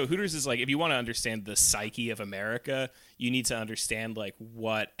 but also Hooters is like, if you want to understand the psyche of America, you need to understand like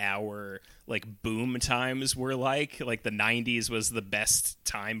what our like boom times were like. Like the 90s was the best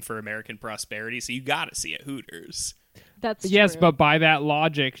time for American prosperity, so you got to see it Hooters. That's Yes, true. but by that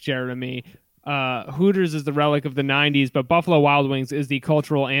logic, Jeremy, Hooters is the relic of the 90s, but Buffalo Wild Wings is the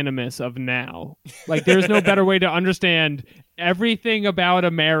cultural animus of now. Like, there's no better way to understand everything about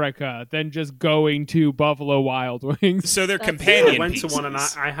America than just going to Buffalo Wild Wings. So they're That's- companion I went to pieces. one and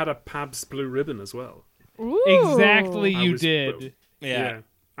I had a Pabst Blue Ribbon as well. Ooh. Exactly, I you was- did. Yeah.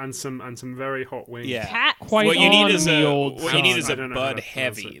 And some very hot wings. Yeah. Pat. Quite What you need on is the a old what you need side. is I a don't know how Bud to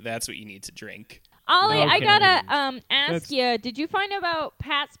pronounce Heavy. it. That's what you need to drink. Ollie, I Okay. gotta ask That's- you, did you find out about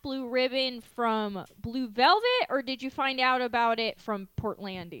Pat's Blue Ribbon from Blue Velvet, or did you find out about it from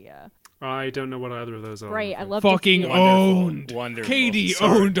Portlandia? I don't know what either of those are. Great, I I'm love Fucking to see it. owned. Wonderful. Katie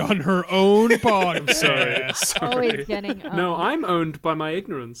Sorry. owned on her own podcast. Sorry. Always Sorry. getting No, I'm owned by my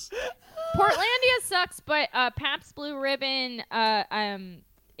ignorance. Portlandia sucks, but Pabst Blue Ribbon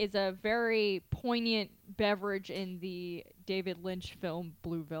is a very poignant beverage in the David Lynch film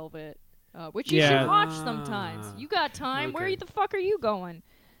Blue Velvet, which you Yeah. should watch sometimes. You got time? Where Okay. the fuck are you going?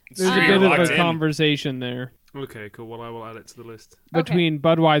 There's a You're bit of locked a in. conversation there Okay, cool. Well, I will add it to the list. between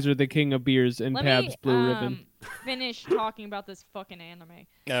Budweiser, the king of beers, and Let Pabst me Blue Ribbon. finish talking about this fucking anime.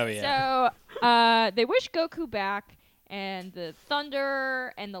 Oh yeah. So they wish Goku back, and the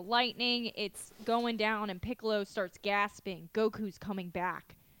thunder and the lightning, it's going down, and Piccolo starts gasping. Goku's coming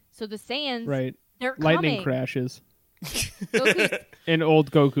back. So the Saiyans, Right. they're Lightning coming. crashes. Goku's And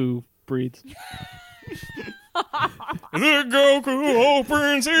old Goku breeds. The Goku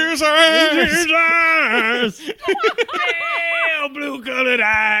opens his eyes. Hell, blue-colored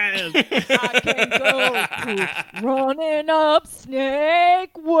eyes. I can Goku running up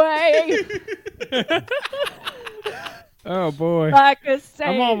Snake Way Oh boy. like a Saiyan.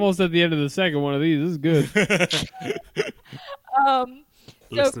 I'm almost at the end of the second one of these. This is good. So-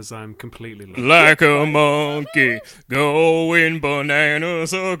 Listeners, I'm completely lost. Like a monkey going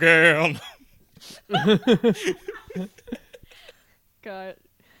bananas again. God,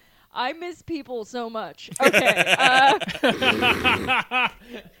 I miss people so much. Okay.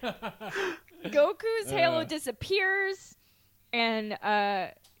 Goku's halo disappears, and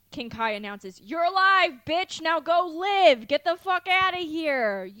King Kai announces, "You're alive, bitch! Now go live! Get the fuck out of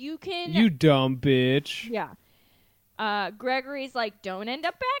here! You can..." You dumb bitch. Yeah. Gregory's like, "Don't end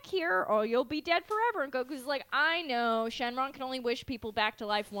up back here or you'll be dead forever." And Goku's like, "I know, Shenron can only wish people back to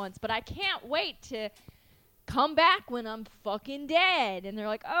life once, but I can't wait to come back when I'm fucking dead." And they're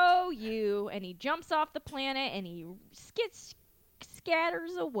like, "Oh, you." And he jumps off the planet and he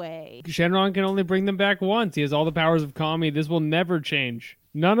scatters away. Shenron can only bring them back once. He has all the powers of Kami. This will never change.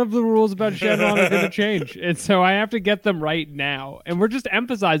 None of the rules about Shenron are going to change. And so I have to get them right now. And we're just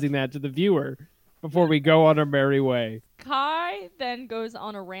emphasizing that to the viewer before we go on our merry way. Kai then goes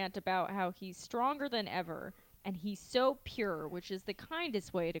on a rant about how he's stronger than ever and he's so pure, which is the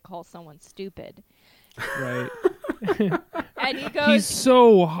kindest way to call someone stupid. Right. And he goes, He's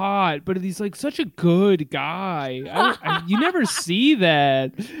so hot, but he's like such a good guy. You never see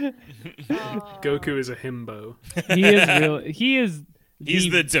that. Goku is a himbo. He is real.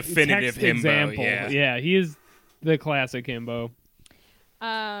 He's the definitive text himbo, example. yeah. He is the classic himbo.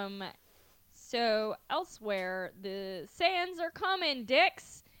 So elsewhere, the Saiyans are coming,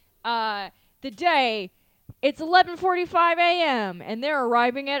 dicks. The day, it's 11:45 a.m. and they're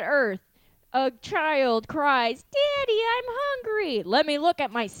arriving at Earth. A child cries, "Daddy, I'm hungry." "Let me look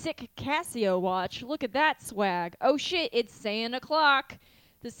at my sick Casio watch. Look at that swag. Oh shit, it's Saiyan o'clock."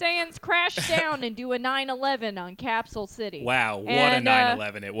 The Saiyans crash down and do a 9/11 on Capsule City. Wow, what And, a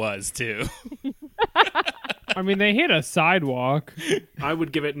 9/11 it was, too. I mean, they hit a sidewalk. I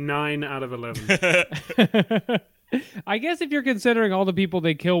would give it 9 out of 11. I guess if you're considering all the people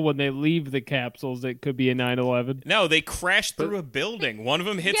they kill when they leave the capsules, it could be a 9/11. No, they crashed through a building. One of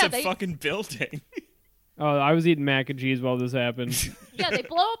them hits Yeah, a fucking building. Oh, I was eating mac and cheese while this happened. Yeah, they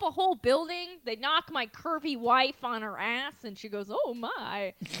blow up a whole building. They knock my curvy wife on her ass, and she goes, "Oh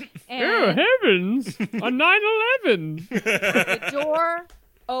my!" Oh, And heavens! A 9/11! the door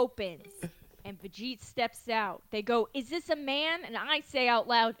opens, and Vegeta steps out. They go, "Is this a man?" And I say out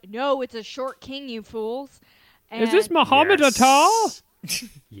loud, "No, it's a short king, you fools." And Is this Muhammad Yes. Atal?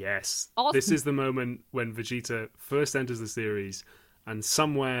 Yes. Also- This is the moment when Vegeta first enters the series, and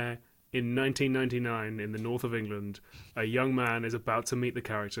somewhere in 1999 in the north of England, a young man is about to meet the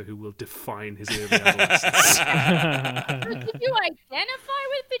character who will define his early adolescence. Did you identify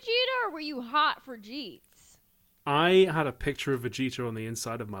with Vegeta, or were you hot for Jeets? I had a picture of Vegeta on the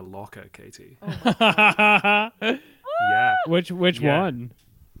inside of my locker, Katie. Oh. Yeah. Which Yeah. one?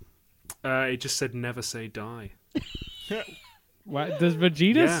 It just said never say die. What, does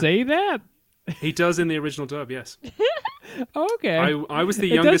Vegeta Yeah. say that? He does in the original dub, yes. Oh, okay. I was the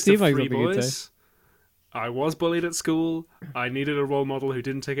It does youngest seem of like three something you'd boys. I was bullied at school. I needed a role model who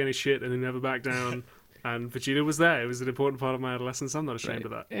didn't take any shit and who never backed down. And Vegeta was there. It was an important part of my adolescence. I'm not ashamed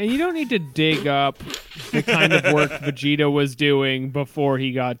of that. And you don't need to dig up the kind of work Vegeta was doing before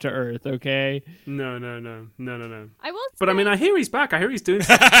he got to Earth, okay? No. I will say, But I mean, I hear he's back. I hear he's doing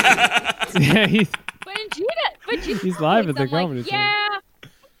stuff. Yeah, Vegeta He's live at the I'm comedy like, store. yeah,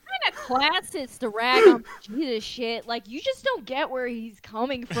 kind of classist to rag on Vegeta shit. Like, you just don't get where he's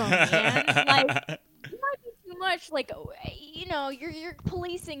coming from, man. Like, you might be too much. Like, you know, you're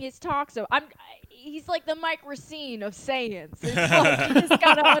policing his talk. So he's like the Mike Racine of Saiyans. It's like, you just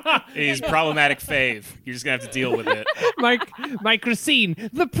gotta. He's problematic fave. You're just going to have to deal with it. Mike Racine,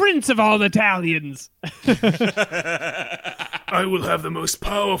 the prince of all Italians. I will have the most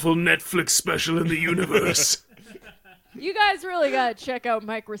powerful Netflix special in the universe. You guys really gotta check out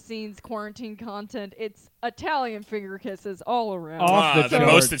Mike Racine's quarantine content. It's Italian finger kisses all around. Off the The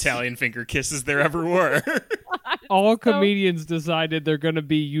charts. most Italian finger kisses there ever were. All comedians decided they're going to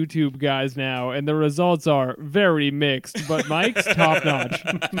be YouTube guys now, and the results are very mixed. But Mike's top notch.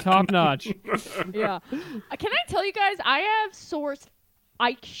 Top notch. Yeah. Can I tell you guys, I have sourced,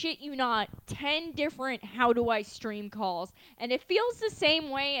 I shit you not, 10 different how do I stream calls. And it feels the same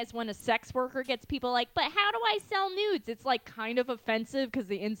way as when a sex worker gets people like, "But how do I sell nudes?" It's like kind of offensive because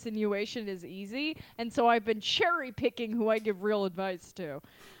the insinuation is easy. And so I've been cherry picking who I give real advice to.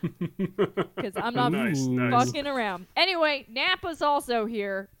 Because I'm not Nice. fucking around. Anyway, Nappa's also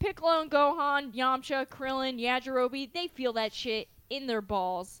here. Piccolo and Gohan, Yamcha, Krillin, Yajirobe, they feel that shit in their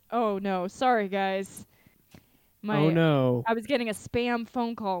balls. Oh no, sorry guys. Oh no. I was getting a spam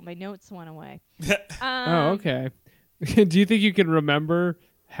phone call. My notes went away. Oh, okay. Do you think you can remember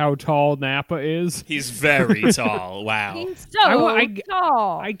how tall Nappa is? He's very tall. Wow. He's so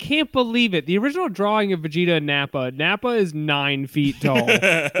tall. I can't believe it. The original drawing of Vegeta and Nappa is 9 feet tall.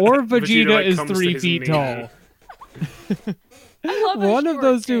 Or Vegeta like, is comes to 3 his feet knee. tall. I love a One of short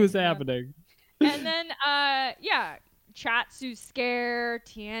those two kid, is man. happening. And then, yeah, Chatsu's scared.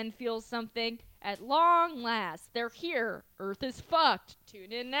 Tien feels something. At long last, they're here. Earth is fucked.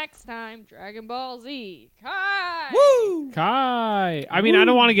 Tune in next time. Dragon Ball Z. Kai! Woo! Kai. I mean, I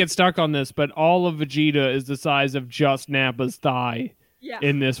don't want to get stuck on this, but all of Vegeta is the size of just Nappa's thigh Yeah.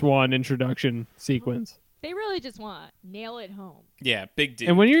 in this one introduction sequence. They really just want to nail it home. Yeah, big deal.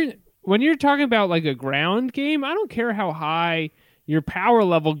 And when you're talking about like a ground game, I don't care how high your power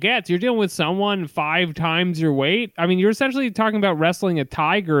level gets. You're dealing with someone 5 times your weight. I mean, you're essentially talking about wrestling a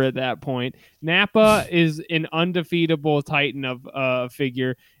tiger at that point. Nappa is an undefeatable titan of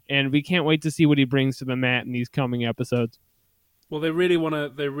figure, and we can't wait to see what he brings to the mat in these coming episodes. Well, they really want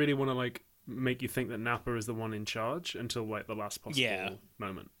to like make you think that Nappa is the one in charge until like the last possible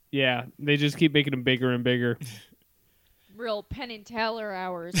moment. Yeah, they just keep making him bigger and bigger. Real Penn and Teller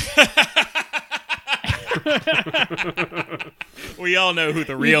hours. We all know who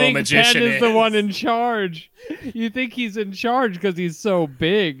the You real think magician Penn is the one in charge. You think he's in charge because he's so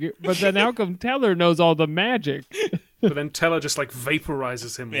big, but then how come Teller knows all the magic? But then Teller just like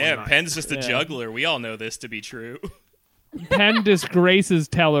vaporizes him. Yeah, one night. Penn's just a Yeah. juggler. We all know this to be true. Penn disgraces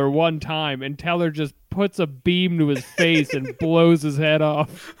Teller one time, and Teller just puts a beam to his face and blows his head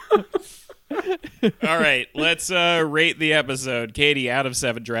off. All right, let's rate the episode. Katie, out of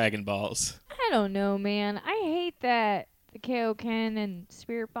 7 Dragon Balls. I don't know, man. I hate that the Kaioken and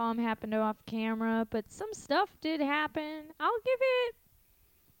Spirit Bomb happened off camera, but some stuff did happen. I'll give it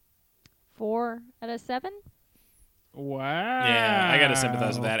 4 out of 7. Wow. Yeah, I gotta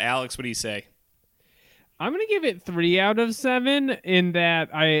sympathize with that. Alex, what do you say? I'm going to give it 3 out of 7 in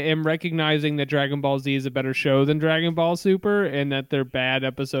that I am recognizing that Dragon Ball Z is a better show than Dragon Ball Super, and that their bad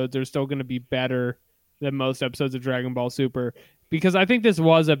episodes are still going to be better than most episodes of Dragon Ball Super. Because I think this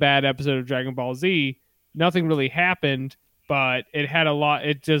was a bad episode of Dragon Ball Z. Nothing really happened, but it had a lot.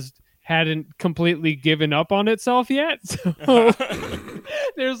 It just hadn't completely given up on itself yet. So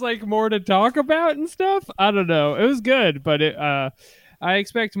there's like more to talk about and stuff. I don't know. It was good, but I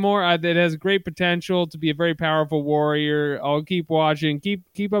expect more. It has great potential to be a very powerful warrior. I'll keep watching.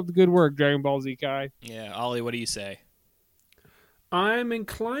 Keep up the good work, Dragon Ball Z Kai. Yeah, Ollie, what do you say? I'm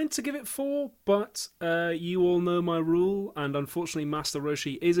inclined to give it 4, but you all know my rule, and unfortunately Master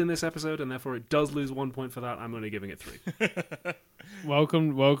Roshi is in this episode, and therefore it does lose 1 point for that. I'm only giving it 3.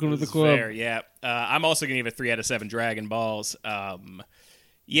 Welcome to the It's club. fair, yeah. I'm also going to give it 3 out of 7 Dragon Balls.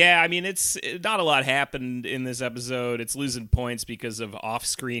 Yeah, I mean, it's not a lot happened in this episode. It's losing points because of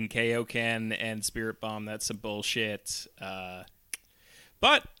off-screen Kaioken and Spirit Bomb. That's some bullshit.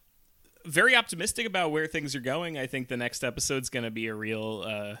 But very optimistic about where things are going. I think the next episode's going to be a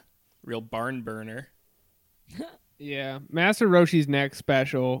real barn burner. Yeah, Master Roshi's next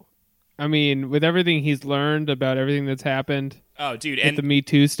special. I mean, with everything he's learned about everything that's happened, Oh, dude, with and the Me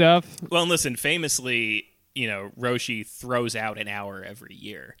Too stuff. well, and listen, famously, Roshi throws out an hour every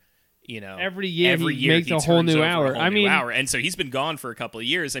year. Every year he makes a whole turns new over hour. a whole I new mean- hour. And so he's been gone for a couple of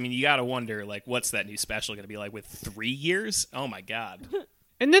years. I mean, you got to wonder, like, what's that new special going to be like with 3 years? Oh my god.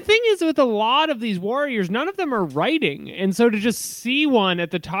 And the thing is, with a lot of these warriors, none of them are writing. And so to just see one at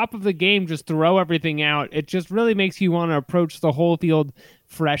the top of the game just throw everything out, it just really makes you want to approach the whole field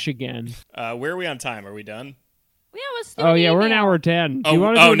fresh again. Where are we on time? Are we done? Yeah, let's do Oh, an yeah, we're an email. hour 10. Do you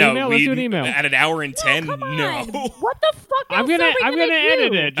want to do an email? Let's do an email. At an hour and 10? Come on. No. What the fuck I'm else gonna are we I'm gonna do?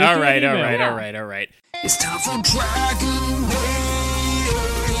 edit it. Just All do an right, email. all right. It's time for Dragon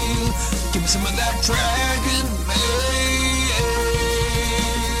Mail. Give me some of that Dragon Mail.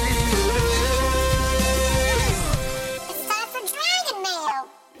 It's time for Dragon Mail,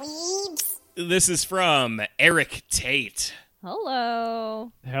 weebs. This is from Eric Tate.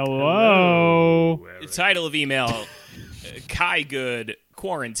 Hello. Hello. The title of email, Kai Good,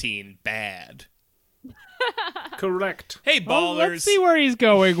 Quarantine Bad. Correct. Hey, Well, ballers. let's see where he's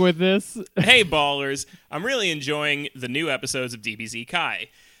going with this. Hey, ballers. I'm really enjoying the new episodes of DBZ Kai.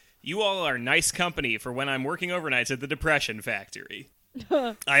 You all are nice company for when I'm working overnights at the Depression Factory.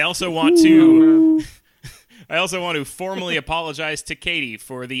 I also want to formally apologize to Katie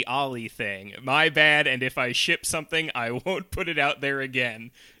for the Ollie thing. My bad, and if I ship something, I won't put it out there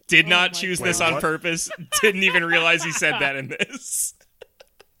again. Did not choose this God. on What? purpose. Didn't even realize he said that in this.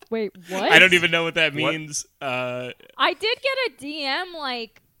 Wait, what? I don't even know what that What? means. I did get a DM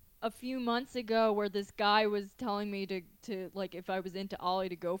like a few months ago where this guy was telling me to like if I was into Ollie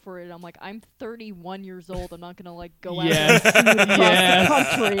to go for it. I'm like, I'm 31 years old. I'm not gonna like go out Yes. and across Yes.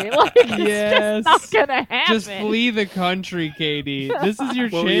 the country. Like it's Yes. just not gonna happen. Just flee the country, Katie. This is your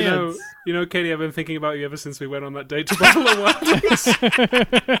Well, chance. you know, Katie, I've been thinking about you ever since we went on that date to Buffalo Wild Wings.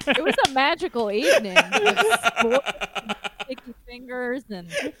 It was a magical evening. With sticky fingers and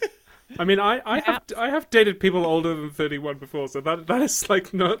I mean, I have dated people older than 31 before, so that is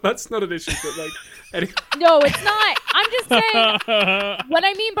like that's not an issue. But like, No, it's not. I'm just saying. What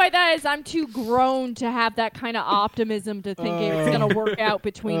I mean by that is I'm too grown to have that kind of optimism to think it's gonna work out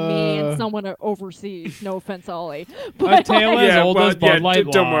between me and someone overseas. No offense, Ollie. A But tale as old as Bud Light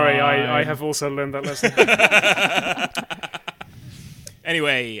don't worry. wine. I have also learned that lesson.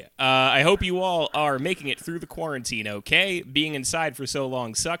 Anyway, I hope you all are making it through the quarantine okay. Being inside for so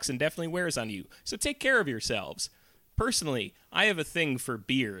long sucks and definitely wears on you, so take care of yourselves. Personally, I have a thing for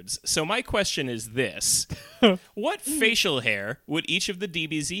beards, so my question is this. What facial hair would each of the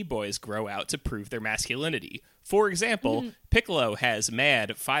DBZ boys grow out to prove their masculinity? For example, Piccolo has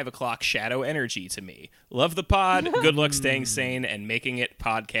mad 5 o'clock shadow energy to me. Love the pod, good luck staying sane and making it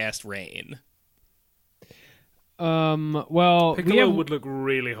podcast rain. Well, Piccolo would look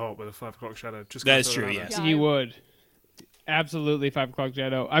really hot with a 5 o'clock shadow. Just That is gotta throw true, that out yes. there. he would. Absolutely 5 o'clock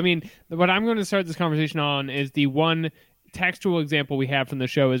shadow. I mean, what I'm going to start this conversation on is the one textual example we have from the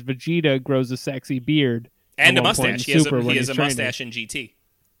show is Vegeta grows a sexy beard. And at a one point in mustache. He has Super when a he's training. mustache in GT.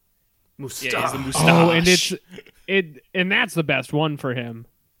 Mustache. Yeah, he has the mustache. Oh, and and that's the best one for him.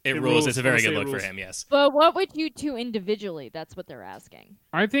 It It rules. rules. It's a very Honestly, good it look for rules. him, yes. But what would you two individually? That's what they're asking.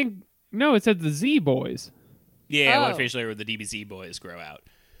 I think no, it said the Z boys, Yeah, what Oh. facial hair would the DBZ boys grow out?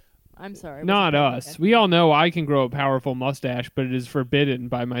 I'm sorry. not wasn't us. paying We all know I can grow a powerful mustache, but it is forbidden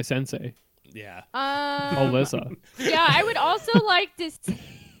by my sensei, Yeah. Alyssa. Yeah, I would also like to.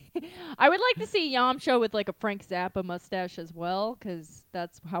 I would like to see Yamcha with like a Frank Zappa mustache as well, because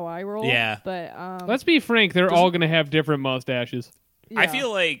that's how I roll. Yeah. But Let's be frank; they're all going to have different mustaches. I yeah,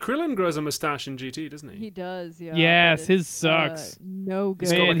 feel like Krillin grows a mustache in GT, doesn't he? he does. Yeah. Yes, but his it's, sucks. no good.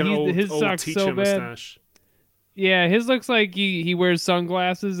 He's got like an Man, old, his old sucks teacher so bad. mustache. Yeah, his looks like he wears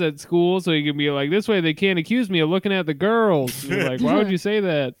sunglasses at school, so he can be like, "This way they can't accuse me of looking at the girls." You're like, why would you say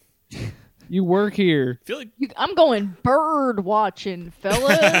that? You work here. I feel like I'm going bird watching,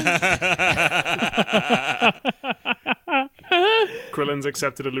 fellas. Krillin's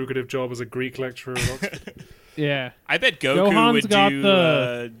accepted a lucrative job as a Greek lecturer at Oxford. Yeah. I bet Goku Gohan's would got do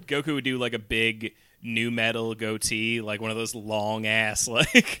the- Goku would do like a big new metal goatee, like one of those long ass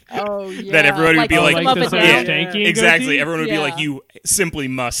like Oh yeah. that everyone would be the like, like Muppet the Down. Stanky exactly. goatee? Everyone would be Yeah. like, "You simply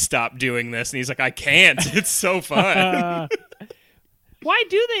must stop doing this," and he's like, "I can't. It's so fun." Why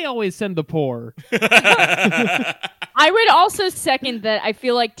do they always send the poor? I would also second that. I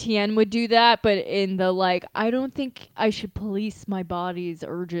feel like Tien would do that, but in the like, I don't think I should police my body's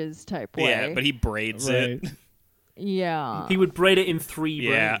urges type way. Yeah, but he braids Right. it. Yeah. He would braid it in 3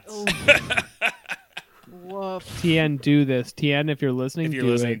 Yeah. braids. Woof. Tien, do this. Tien, if you're listening, If you're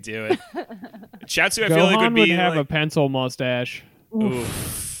do listening, it. do it. Chatsu, I Gohan feel like would be have a like, pencil mustache.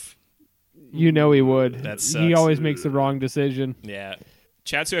 oof. You know he would. That He sucks. always makes the wrong decision. Yeah.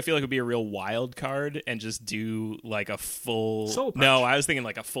 Chatsu, I feel like would be a real wild card and just do like a full. Soul patch. No, I was thinking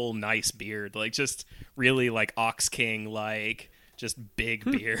like a full nice beard, like just really like Ox King, like just big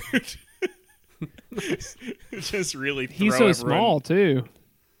beard. Just really. He's throw so everyone- small too.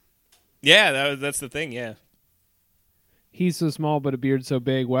 Yeah, that's the thing. Yeah, He's so small, but a beard so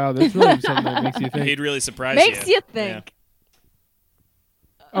big. Wow, that's really something that makes you think. he'd really surprise Makes you. you think.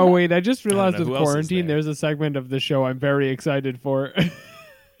 Oh wait, I just realized know with who else is quarantine, there. there's a segment of the show I'm very excited for.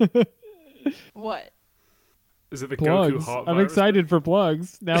 What? Is it the Goku Plugs. heart I'm virus? excited for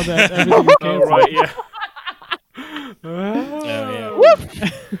plugs now that everything is Oh, canceled. right, yeah. Oh,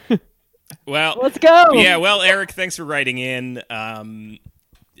 yeah. Well, Let's go. yeah. Well, Eric, thanks for writing in.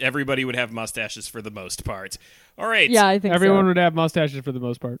 Everybody would have mustaches for the most part. All right. Yeah, I think Everyone so. would have mustaches for the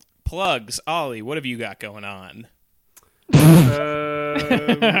most part. Plugs. Ollie, what have you got going on?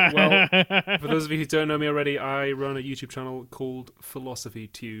 Well, for those of you who don't know me already, I run a YouTube channel called Philosophy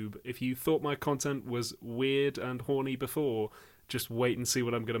Tube. If you thought my content was weird and horny before, just wait and see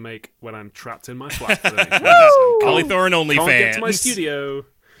what I'm going to make when I'm trapped in my flat for the next week. Ollie Thorne Can't OnlyFans. get to my studio.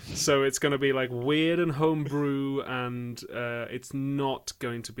 So it's going to be like weird and homebrew, and it's not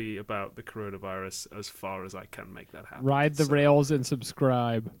going to be about the coronavirus as far as I can make that happen. Ride the So, rails and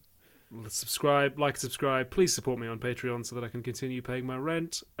subscribe. subscribe, subscribe. Please support me on Patreon so that I can continue paying my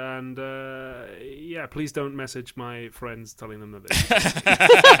rent. And yeah, please don't message my friends telling them that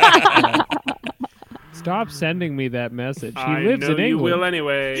Stop sending me that message. He I lives know in you England. will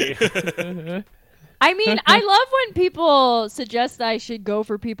anyway. I mean, I love when people suggest I should go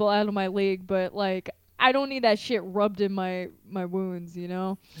for people out of my league, but like, I don't need that shit rubbed in my wounds, you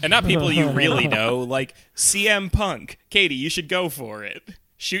know? And not people you really know, like CM Punk. Katie, you should go for it.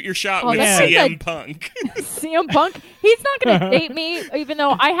 Shoot your shot Oh, with that's like CM a- Punk. CM Punk, he's not going to date me, even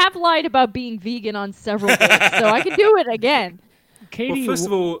though I have lied about being vegan on several dates, so I can do it again. Katie.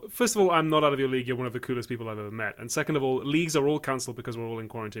 Well, first of all, I'm not out of your league. You're one of the coolest people I've ever met. And second of all, leagues are all cancelled because we're all in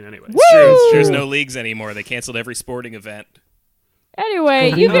quarantine anyway. There's no leagues anymore. They canceled every sporting event.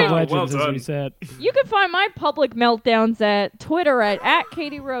 Anyway, you League of can Legends, well as we done. said. you can find my public meltdowns at Twitter at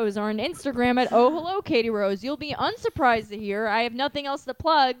Katie Rose or on Instagram at Oh Hello Katie Rose. You'll be unsurprised to hear I have nothing else to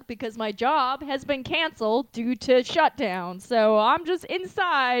plug because my job has been canceled due to shutdown. So I'm just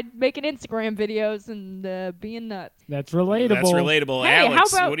inside making Instagram videos and being nuts. That's relatable. That's relatable. Hey, how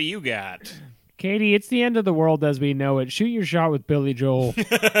Alex, about- what do you got? Katie, it's the end of the world as we know it. Shoot your shot with Billy Joel.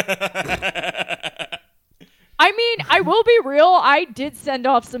 I mean, I will be real. I did send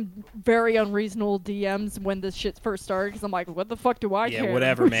off some very unreasonable DMs when this shit first started because I'm like, what the fuck do I care? Yeah,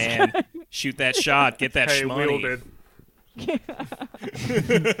 whatever, man. Shoot that shot. Get that Hey, we all shmoney. did.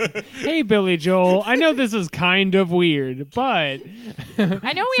 Hey, Billy Joel, I know this is kind of weird, but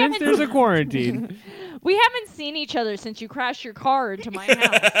I know we since haven't there's a quarantine, we haven't seen each other since you crashed your car into my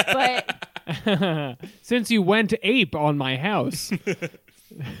house, but since you went ape on my house.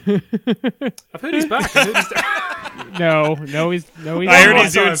 I've heard he's back. No, he's I heard more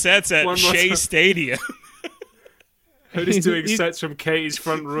he's doing time. sets at One more Shea time. Stadium. Heard he's doing sets from Katie's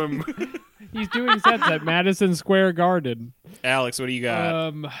front room. he's doing sets at Madison Square Garden. Alex, what do you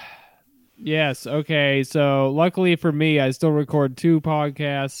got? Yes, okay. So luckily for me, I still record 2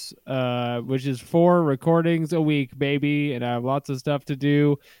 podcasts, which is 4 recordings a week, baby, and I have lots of stuff to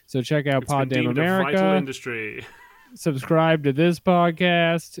do. So check out It's been Poddamn deemed a vital America. industry. Subscribe to this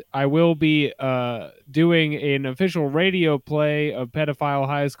podcast. I will be doing an official radio play of Pedophile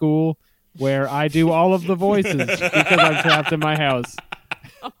High School where I do all of the voices because I'm trapped in my house.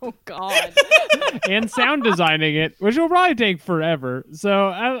 oh god. And sound designing it, which will probably take forever.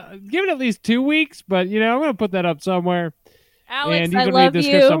 So give it at least 2 weeks, but I'm going to put that up somewhere. Alex, and you I can love read the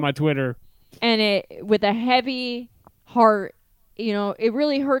scripts you. on my Twitter. And it with a heavy heart, it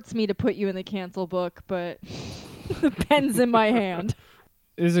really hurts me to put you in the cancel book, but the pen's in my hand.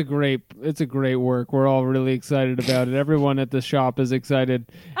 It's a great work. We're all really excited about it. Everyone at the shop is excited,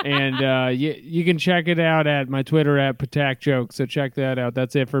 and you can check it out at my Twitter at Patak Joke. So check that out.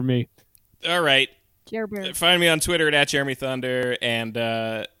 That's it for me. All right. Jer Bear. Find me on Twitter at Jeremy Thunder, and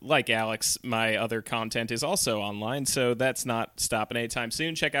like Alex, my other content is also online, so that's not stopping anytime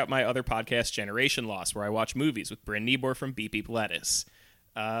soon. Check out my other podcast, Generation Lost, where I watch movies with Bryn Nebor from Beep Beep Lettuce.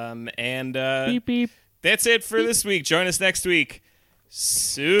 Beep beep. That's it for this week. Join us next week.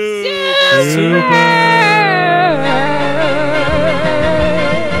 Super. Super.